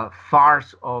this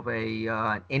farce of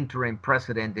an interim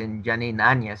president in Janine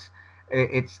Áñez.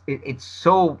 It's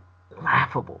so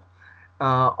laughable.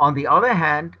 On the other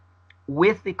hand,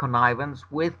 with the connivance,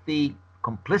 with the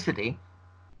complicity,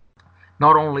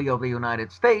 not only of the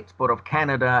United States, but of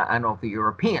Canada and of the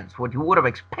Europeans, what you would have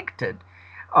expected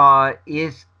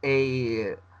is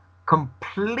a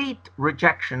complete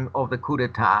rejection of the coup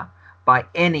d'etat by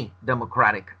any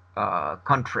democratic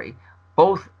country,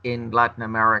 both in Latin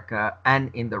America and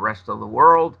in the rest of the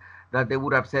world, that they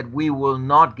would have said, we will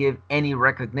not give any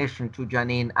recognition to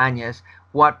Janine Áñez.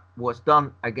 What was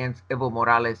done against Evo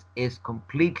Morales is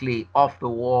completely off the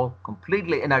wall,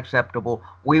 completely unacceptable.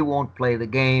 We won't play the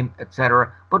game,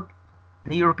 etc. But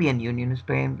the European Union is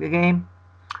playing the game.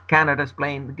 Canada is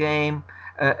playing the game,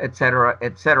 etc.,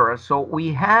 etc. So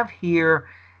we have here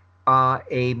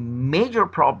a major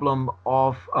problem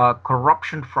of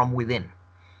corruption from within.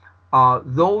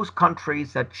 Those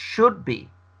countries that should be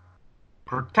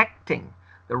protecting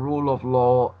the rule of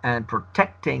law and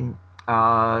protecting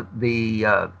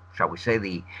shall we say,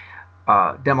 the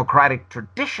democratic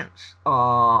traditions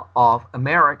of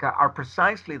America are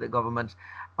precisely the governments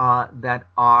that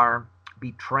are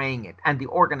betraying it. And the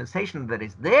organization that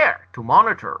is there to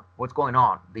monitor what's going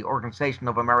on, the Organization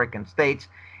of American States,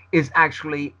 is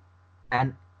actually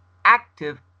an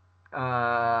active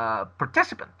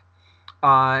participant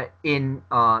in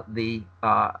the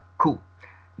coup.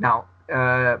 Now,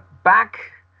 back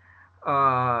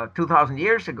 2,000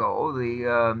 years ago,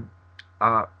 the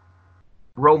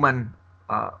Roman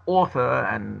author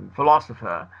and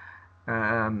philosopher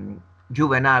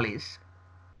Juvenalis,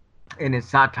 in his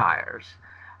satires,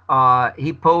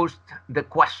 he posed the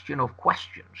question of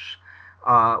questions,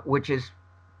 which is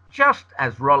just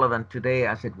as relevant today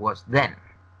as it was then.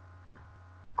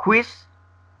 Quis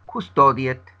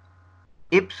custodiet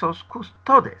ipsos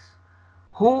custodes?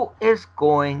 Who is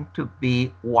going to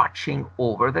be watching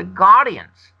over the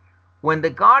guardians when the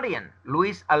guardian,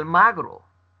 Luis Almagro,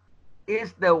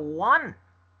 is the one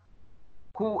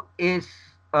who is,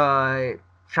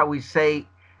 shall we say,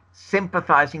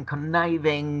 sympathizing,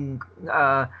 conniving,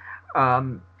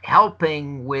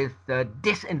 helping with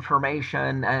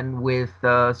disinformation and with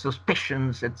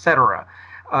suspicions, etc.,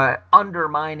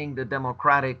 undermining the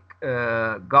democratic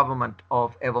government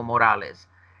of Evo Morales,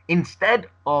 instead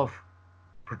of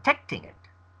protecting it.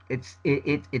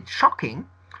 It's shocking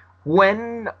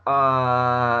when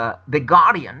the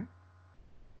guardian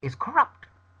is corrupt,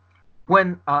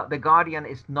 when the guardian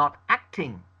is not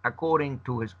acting according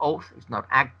to his oath, is not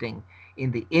acting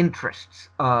in the interests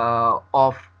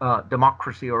of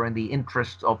democracy or in the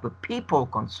interests of the people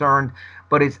concerned,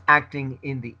 but is acting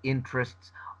in the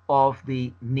interests of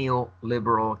the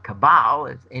neoliberal cabal,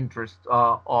 its interests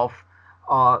of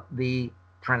the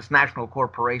transnational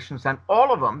corporations, and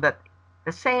all of them, that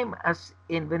the same as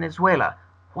in Venezuela.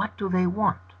 What do they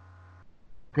want?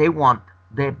 They want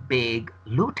the big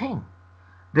looting.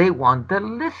 They want the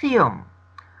lithium.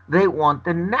 They want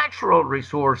the natural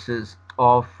resources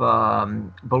of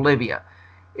Bolivia.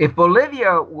 If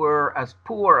Bolivia were as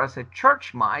poor as a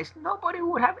church mice, nobody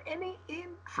would have any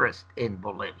interest in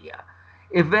Bolivia.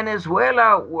 If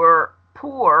Venezuela were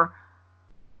poor,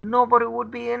 nobody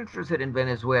would be interested in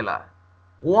Venezuela.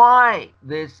 Why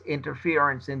this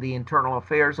interference in the internal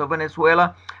affairs of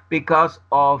Venezuela? Because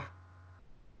of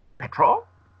petrol,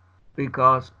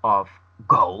 because of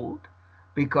gold,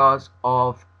 because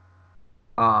of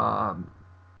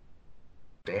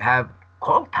they have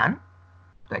coltan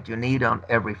that you need on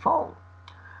every phone.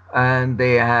 and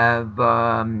they have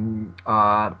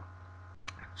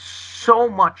so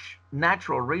much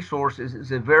natural resources.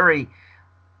 It's a very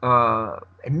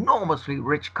enormously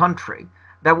rich country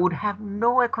that would have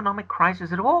no economic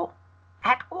crisis at all,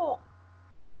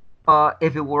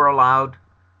 if it were allowed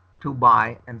to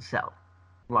buy and sell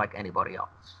like anybody else.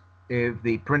 If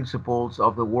the principles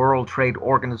of the World Trade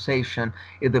Organization,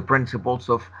 if the principles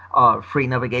of free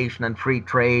navigation and free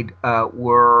trade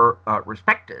were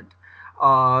respected,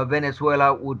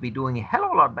 Venezuela would be doing a hell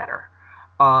of a lot better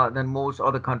than most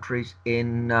other countries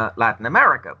in Latin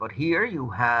America. But here you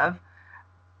have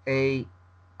a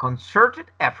concerted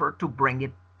effort to bring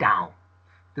it down.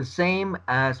 The same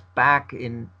as back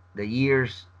in the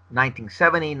years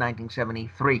 1970,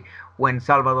 1973, when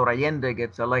Salvador Allende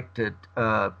gets elected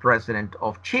president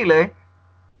of Chile.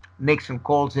 Nixon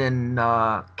calls in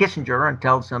Kissinger and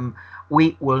tells him,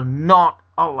 we will not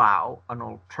allow an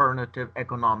alternative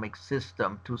economic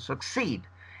system to succeed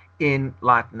in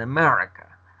Latin America.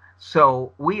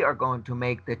 So we are going to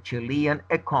make the Chilean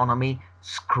economy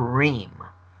scream.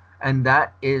 And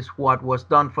that is what was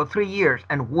done for 3 years.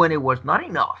 And when it was not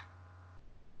enough,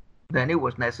 then it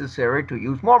was necessary to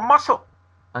use more muscle.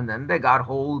 And then they got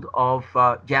hold of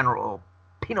General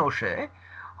Pinochet,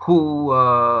 who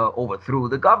overthrew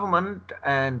the government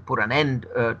and put an end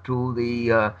to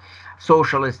the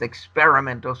socialist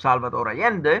experiment of Salvador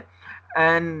Allende,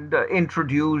 and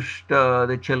introduced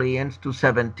the Chileans to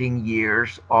 17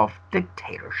 years of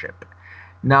dictatorship.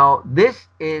 Now, this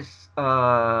is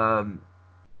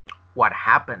what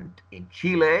happened in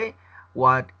Chile,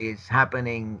 what is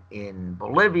happening in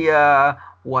Bolivia,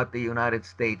 what the United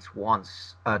States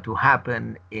wants to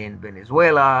happen in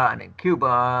Venezuela and in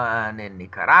Cuba and in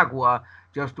Nicaragua,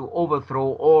 just to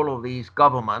overthrow all of these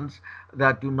governments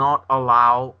that do not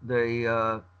allow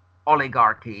the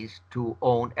oligarchies to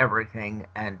own everything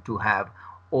and to have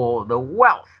all the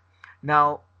wealth.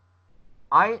 Now,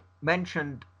 I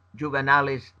mentioned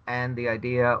Juvenalis and the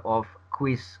idea of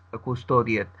quis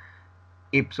custodiet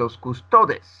ipsos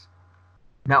custodes.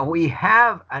 Now we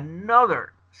have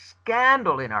another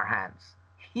scandal in our hands,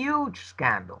 huge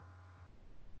scandal.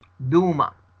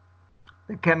 Duma,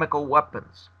 the chemical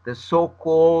weapons, the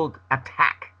so-called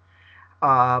attack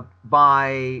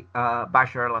by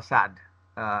Bashar al-Assad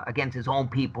against his own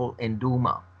people in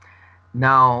Duma.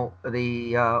 Now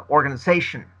the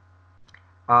organization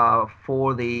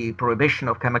for the prohibition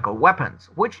of chemical weapons,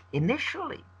 which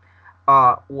initially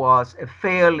was a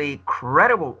fairly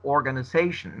credible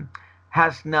organization,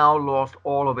 has now lost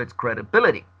all of its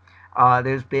credibility.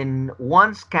 There's been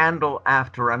one scandal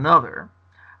after another,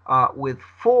 with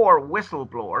 4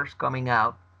 whistleblowers coming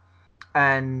out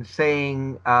and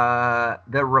saying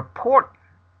the report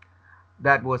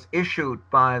that was issued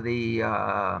by the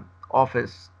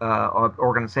Office of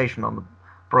Organization on the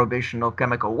Prohibition of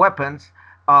Chemical Weapons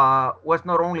was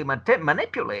not only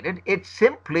manipulated, it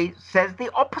simply says the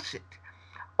opposite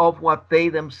of what they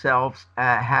themselves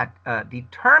had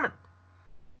determined.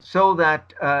 So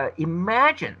that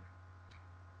imagine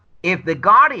if the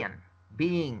Guardian,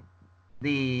 being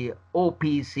the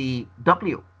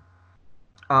OPCW,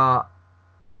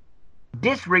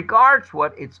 disregards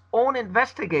what its own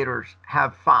investigators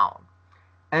have found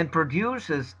and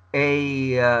produces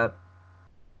a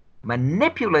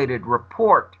manipulated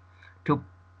report to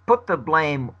put the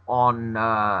blame on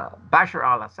Bashar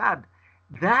al-Assad.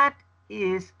 That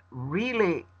is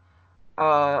really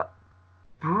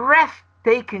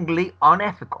breathtakingly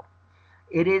unethical.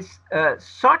 It is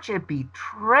such a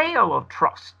betrayal of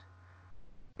trust.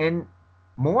 And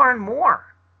more,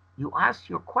 you ask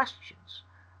your questions.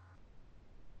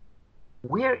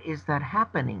 Where is that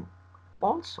happening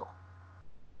also?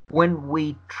 When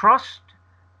we trust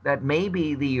that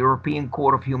maybe the European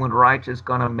Court of Human Rights is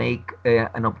going to make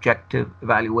an objective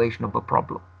evaluation of a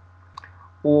problem,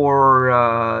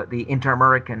 or the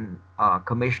Inter-American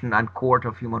Commission and Court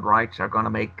of Human Rights are going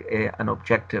to make an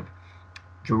objective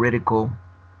juridical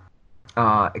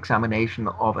examination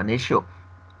of an issue.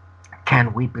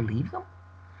 Can we believe them?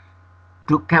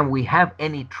 Can we have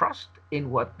any trust in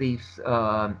what these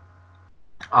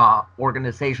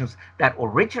organizations that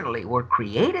originally were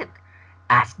created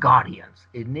as guardians?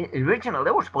 Originally,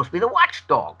 they were supposed to be the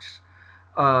watchdogs.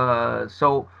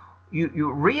 So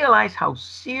you realize how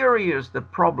serious the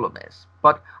problem is.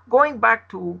 But going back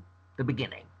to the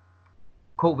beginning,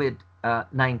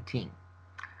 COVID-19,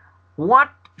 what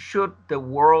should the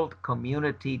world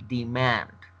community demand?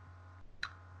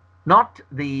 Not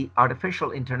the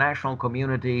artificial international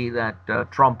community that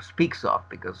Trump speaks of,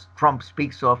 because Trump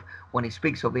speaks of, when he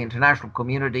speaks of the international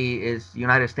community, is the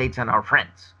United States and our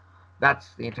friends.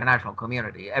 That's the international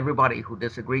community. Everybody who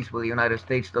disagrees with the United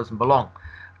States doesn't belong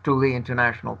to the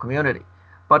international community.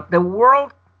 But the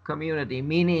world community,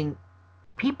 meaning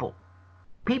people,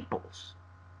 peoples,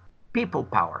 people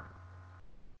power,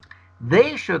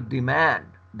 they should demand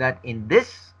that in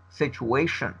this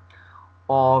situation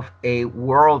of a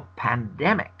world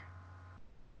pandemic,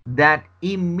 that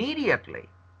immediately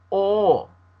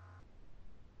all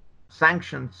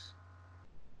sanctions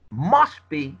must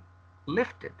be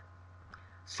lifted.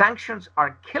 Sanctions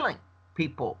are killing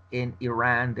people in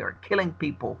Iran, they're killing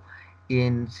people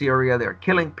in Syria, they're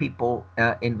killing people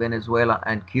in Venezuela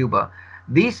and Cuba.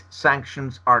 These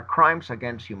sanctions are crimes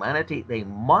against humanity. They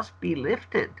must be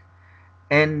lifted.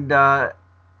 And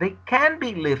they can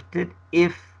be lifted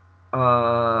if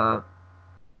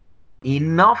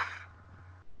enough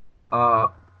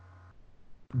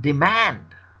demand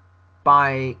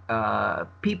by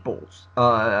peoples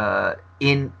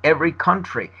in every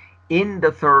country, in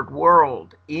the third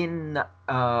world, in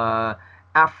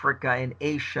Africa, in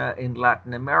Asia, in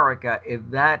Latin America, if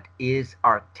that is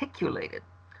articulated.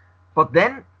 But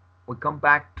then we come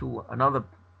back to another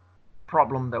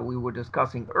problem that we were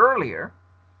discussing earlier,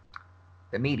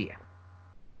 the media.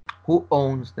 Who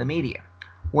owns the media?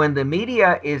 When the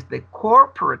media is the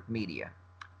corporate media,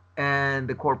 and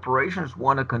the corporations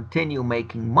want to continue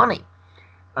making money,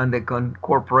 and the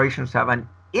corporations have an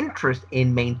interest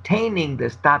in maintaining the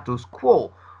status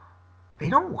quo, they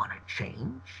don't want to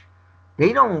change.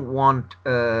 They don't want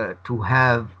to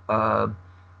have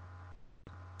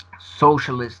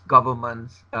socialist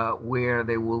governments where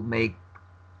they will make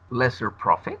lesser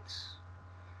profits.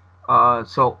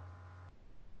 So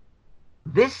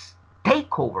this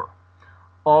takeover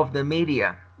of the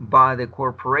media by the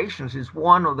corporations is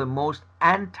one of the most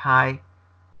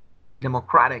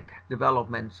anti-democratic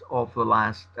developments of the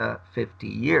last 50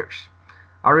 years.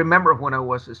 I remember when I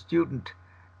was a student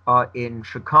in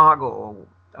Chicago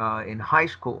in high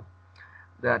school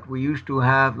that we used to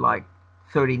have like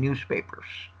 30 newspapers.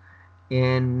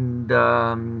 And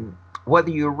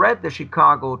whether you read the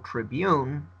Chicago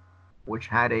Tribune, which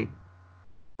had a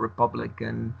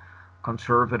Republican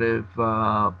conservative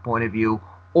point of view,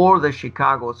 or the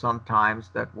Chicago Sun-Times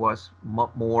that was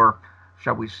more,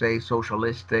 shall we say,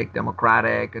 socialistic,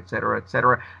 democratic, etc.,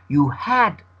 you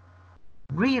had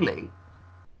really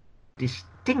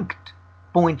distinct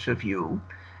points of view,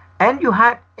 and you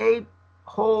had a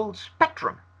whole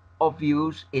spectrum of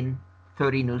views in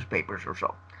 30 newspapers or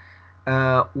so.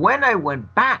 When I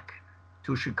went back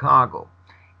to Chicago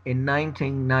in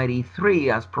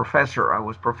 1993 as professor, I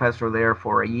was professor there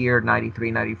for a year,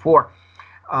 93, 94,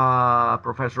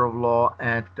 professor of law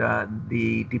at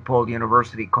the DePaul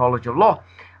University College of Law.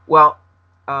 Well,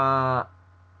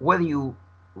 whether you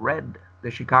read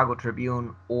the Chicago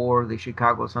Tribune or the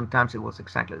Chicago Sun-Times, it was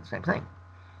exactly the same thing.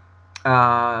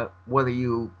 Whether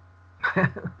you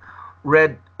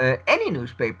read any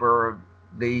newspaper,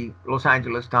 the Los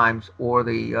Angeles Times or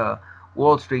the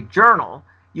Wall Street Journal,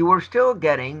 you were still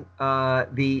getting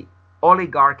the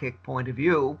oligarchic point of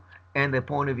view and the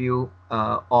point of view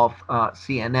of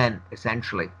CNN,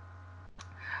 essentially.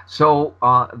 So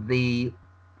the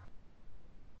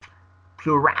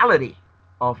plurality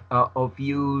of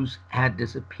views had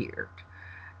disappeared.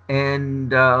 And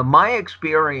my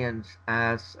experience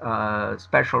as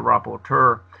special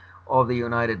rapporteur of the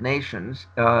United Nations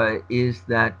is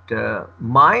that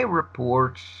my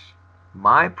reports,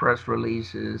 my press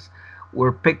releases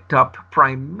were picked up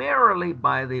primarily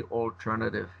by the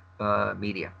alternative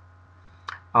media.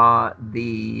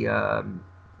 The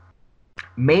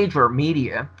major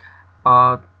media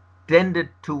tended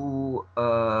to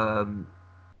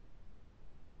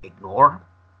ignore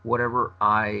whatever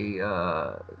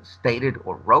I stated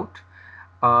or wrote,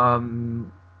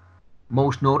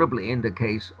 most notably in the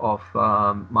case of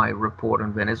my report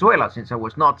on Venezuela, since I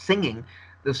was not singing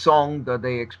the song that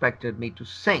they expected me to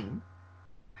sing.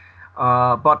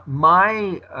 But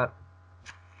my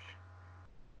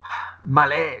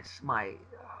malaise, my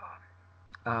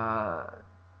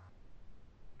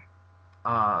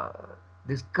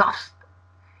disgust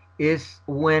is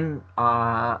when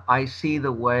I see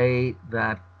the way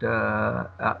that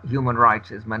human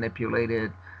rights is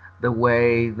manipulated, the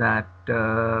way that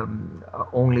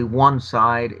only one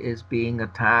side is being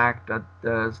attacked, that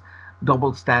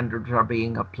double standards are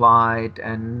being applied,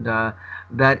 and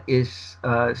that is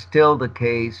still the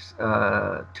case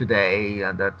today,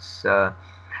 and that's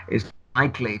is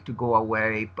likely to go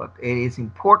away. But it is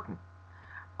important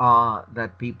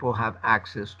that people have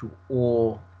access to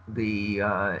all the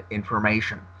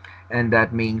information, and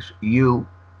that means you,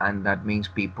 and that means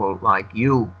people like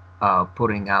you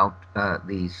putting out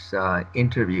these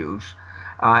interviews.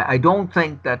 I don't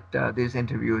think that this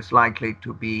interview is likely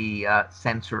to be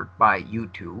censored by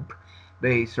YouTube.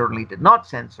 They certainly did not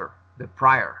censor the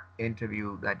prior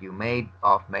interview that you made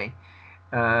of me.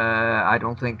 I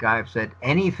don't think I've said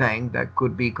anything that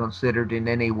could be considered in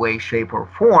any way, shape, or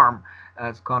form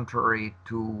as contrary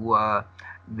to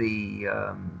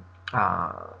the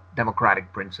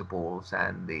democratic principles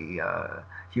and the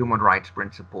human rights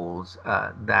principles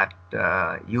that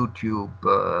YouTube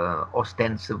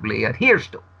ostensibly adheres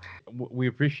to. We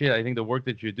appreciate, I think, the work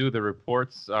that you do. The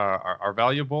reports are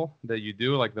valuable that you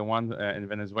do, like the one in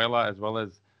Venezuela, as well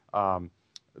as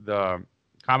the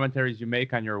commentaries you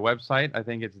make on your website. I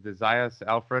think it's Desaias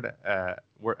Alfred at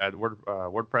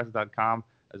wordpress.com,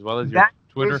 as well as your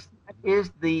Twitter. That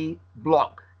is the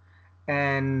blog.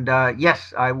 And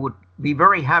yes, I would be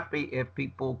very happy if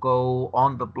people go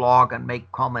on the blog and make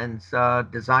comments,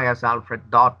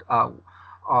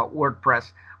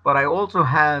 desaiasalfred.wordpress. But I also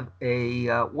have a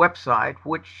website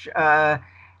which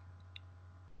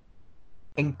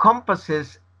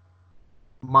encompasses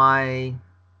my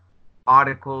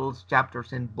articles,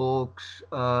 chapters in books,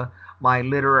 my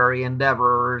literary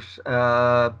endeavors,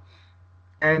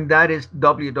 and that is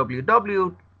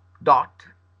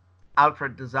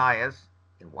www.alfreddesaias,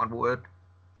 in one word,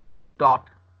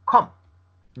 .com,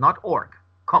 not org,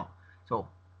 com. So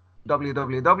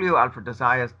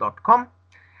www.alfreddesaias.com.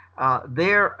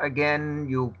 There again,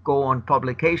 you go on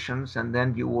publications, and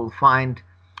then you will find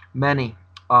many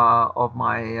of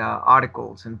my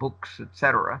articles and books,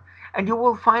 etc. And you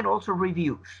will find also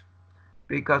reviews,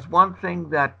 because one thing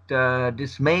that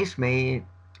dismays me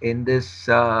in this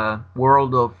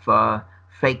world of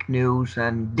fake news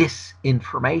and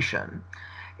disinformation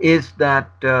is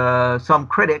that some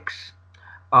critics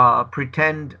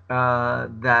pretend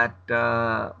that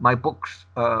my books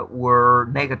were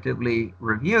negatively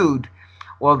reviewed.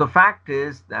 Well, the fact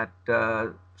is that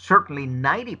certainly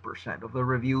 90% of the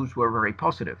reviews were very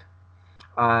positive.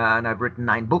 And I've written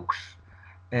 9 books,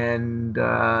 and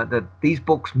that these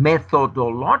books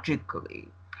methodologically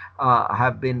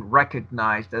have been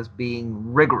recognized as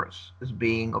being rigorous, as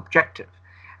being objective.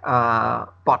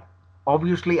 But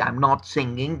obviously, I'm not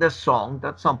singing the song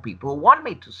that some people want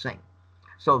me to sing.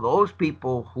 So those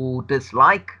people who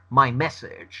dislike my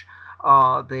message,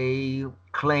 they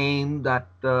claim that,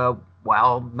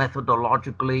 well,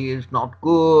 methodologically is not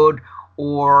good,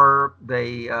 or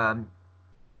they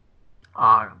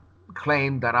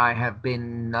claim that I have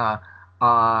been,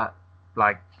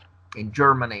 like in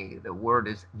Germany, the word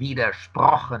is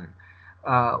widersprochen,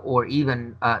 or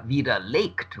even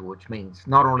widerlegt, which means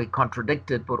not only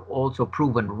contradicted, but also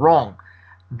proven wrong.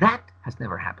 That has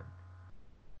never happened.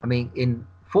 I mean, in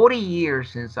 40 years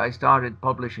since I started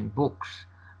publishing books,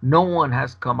 no one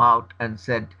has come out and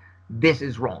said, this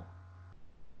is wrong.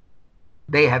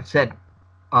 They have said,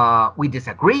 we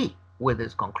disagree with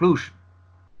this conclusion,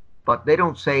 but they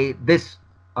don't say this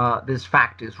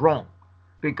fact is wrong,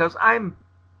 because I'm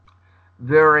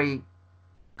very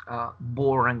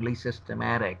boringly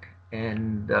systematic,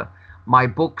 and my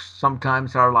books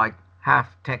sometimes are like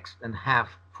half text and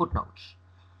half footnotes.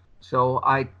 So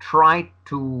I try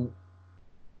to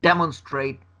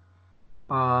demonstrate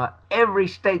every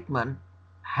statement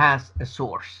has a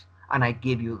source, and I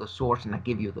give you the source and I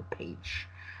give you the page.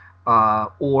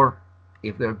 Or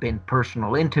if there have been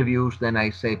personal interviews, then I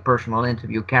say personal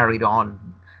interview carried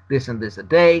on this and this a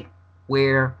day,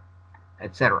 where,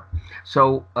 etc.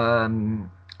 So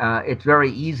it's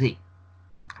very easy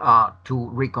to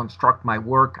reconstruct my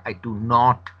work. I do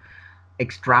not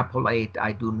extrapolate.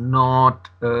 I do not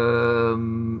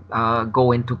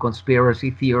go into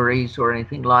conspiracy theories or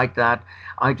anything like that.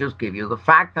 I just give you the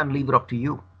fact and leave it up to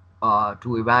you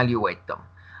to evaluate them.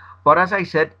 But as I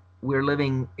said, we're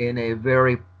living in a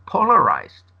very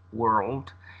polarized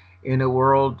world, in a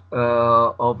world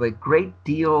of a great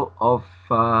deal of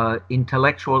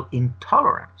intellectual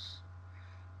intolerance.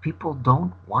 People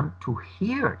don't want to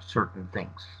hear certain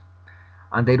things,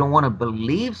 and they don't want to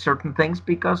believe certain things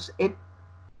because it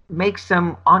makes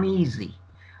them uneasy.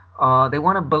 They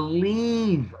want to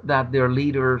believe that their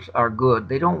leaders are good.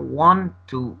 They don't want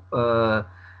to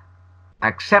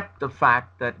accept the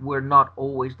fact that we're not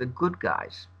always the good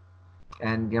guys.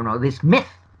 And, you know, this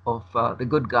myth of the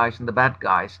good guys and the bad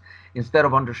guys, instead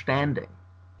of understanding,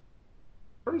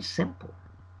 very simple.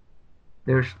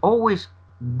 There's always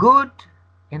good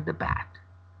in the bad,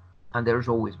 and there's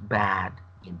always bad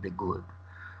in the good.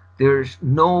 There's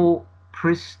no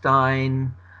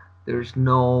pristine, there's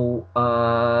no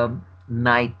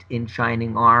knight in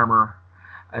shining armor.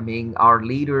 I mean, our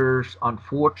leaders,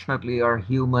 unfortunately, are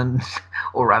humans,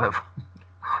 or rather,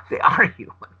 They are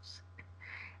humans.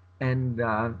 And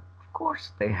of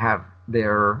course, they have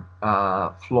their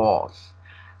flaws.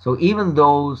 So even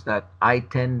those that I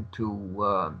tend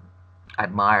to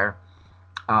admire,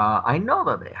 I know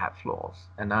that they have flaws,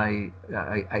 and I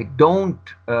don't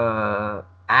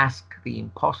ask the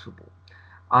impossible.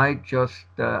 I just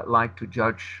like to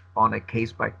judge on a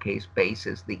case by case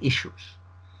basis the issues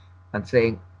and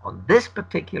saying, on this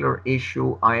particular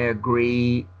issue, I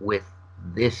agree with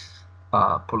this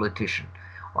politician.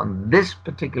 On this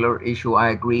particular issue, I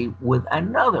agree with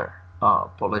another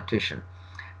politician.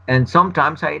 And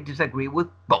sometimes I disagree with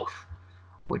both,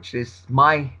 which is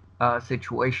my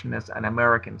situation as an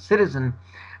American citizen.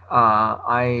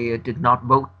 I did not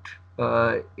vote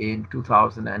in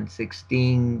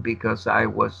 2016 because I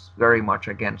was very much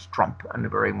against Trump and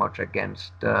very much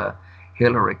against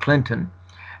Hillary Clinton.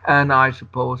 And I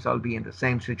suppose I'll be in the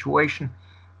same situation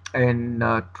in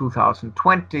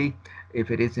 2020 if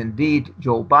it is indeed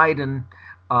Joe Biden.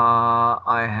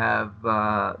 I have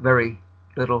very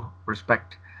little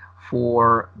respect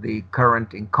for the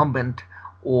current incumbent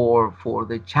or for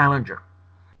the challenger.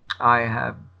 I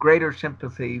have greater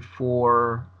sympathy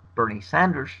for Bernie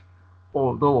Sanders,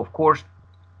 although, of course,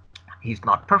 he's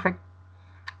not perfect.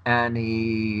 And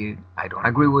I don't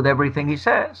agree with everything he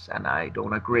says, and I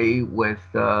don't agree with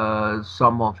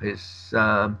some of his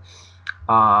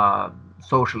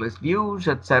socialist views,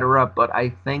 etc. But I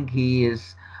think he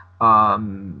is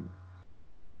more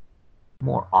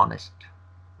honest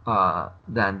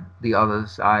than the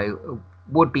others. I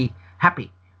would be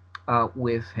happy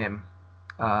with him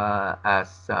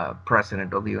as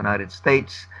President of the United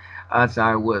States, as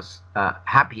I was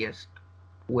happiest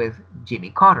with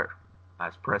Jimmy Carter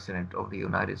as President of the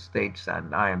United States,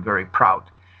 and I am very proud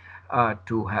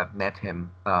to have met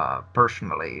him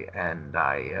personally, and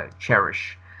I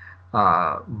cherish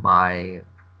my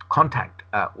contact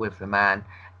with the man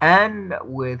and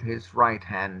with his right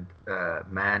hand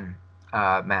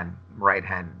right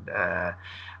hand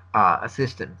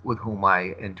assistant, with whom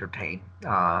I entertain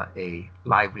a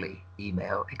lively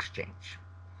email exchange.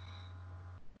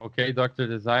 Okay, Dr.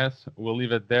 de Zayas, we'll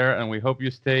leave it there, and we hope you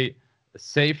stay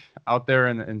safe out there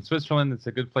in Switzerland. It's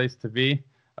a good place to be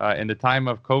in the time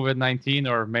of COVID-19,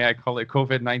 or may I call it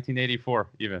COVID-1984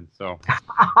 even. So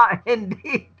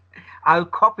Indeed. I'll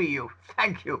copy you.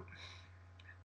 Thank you.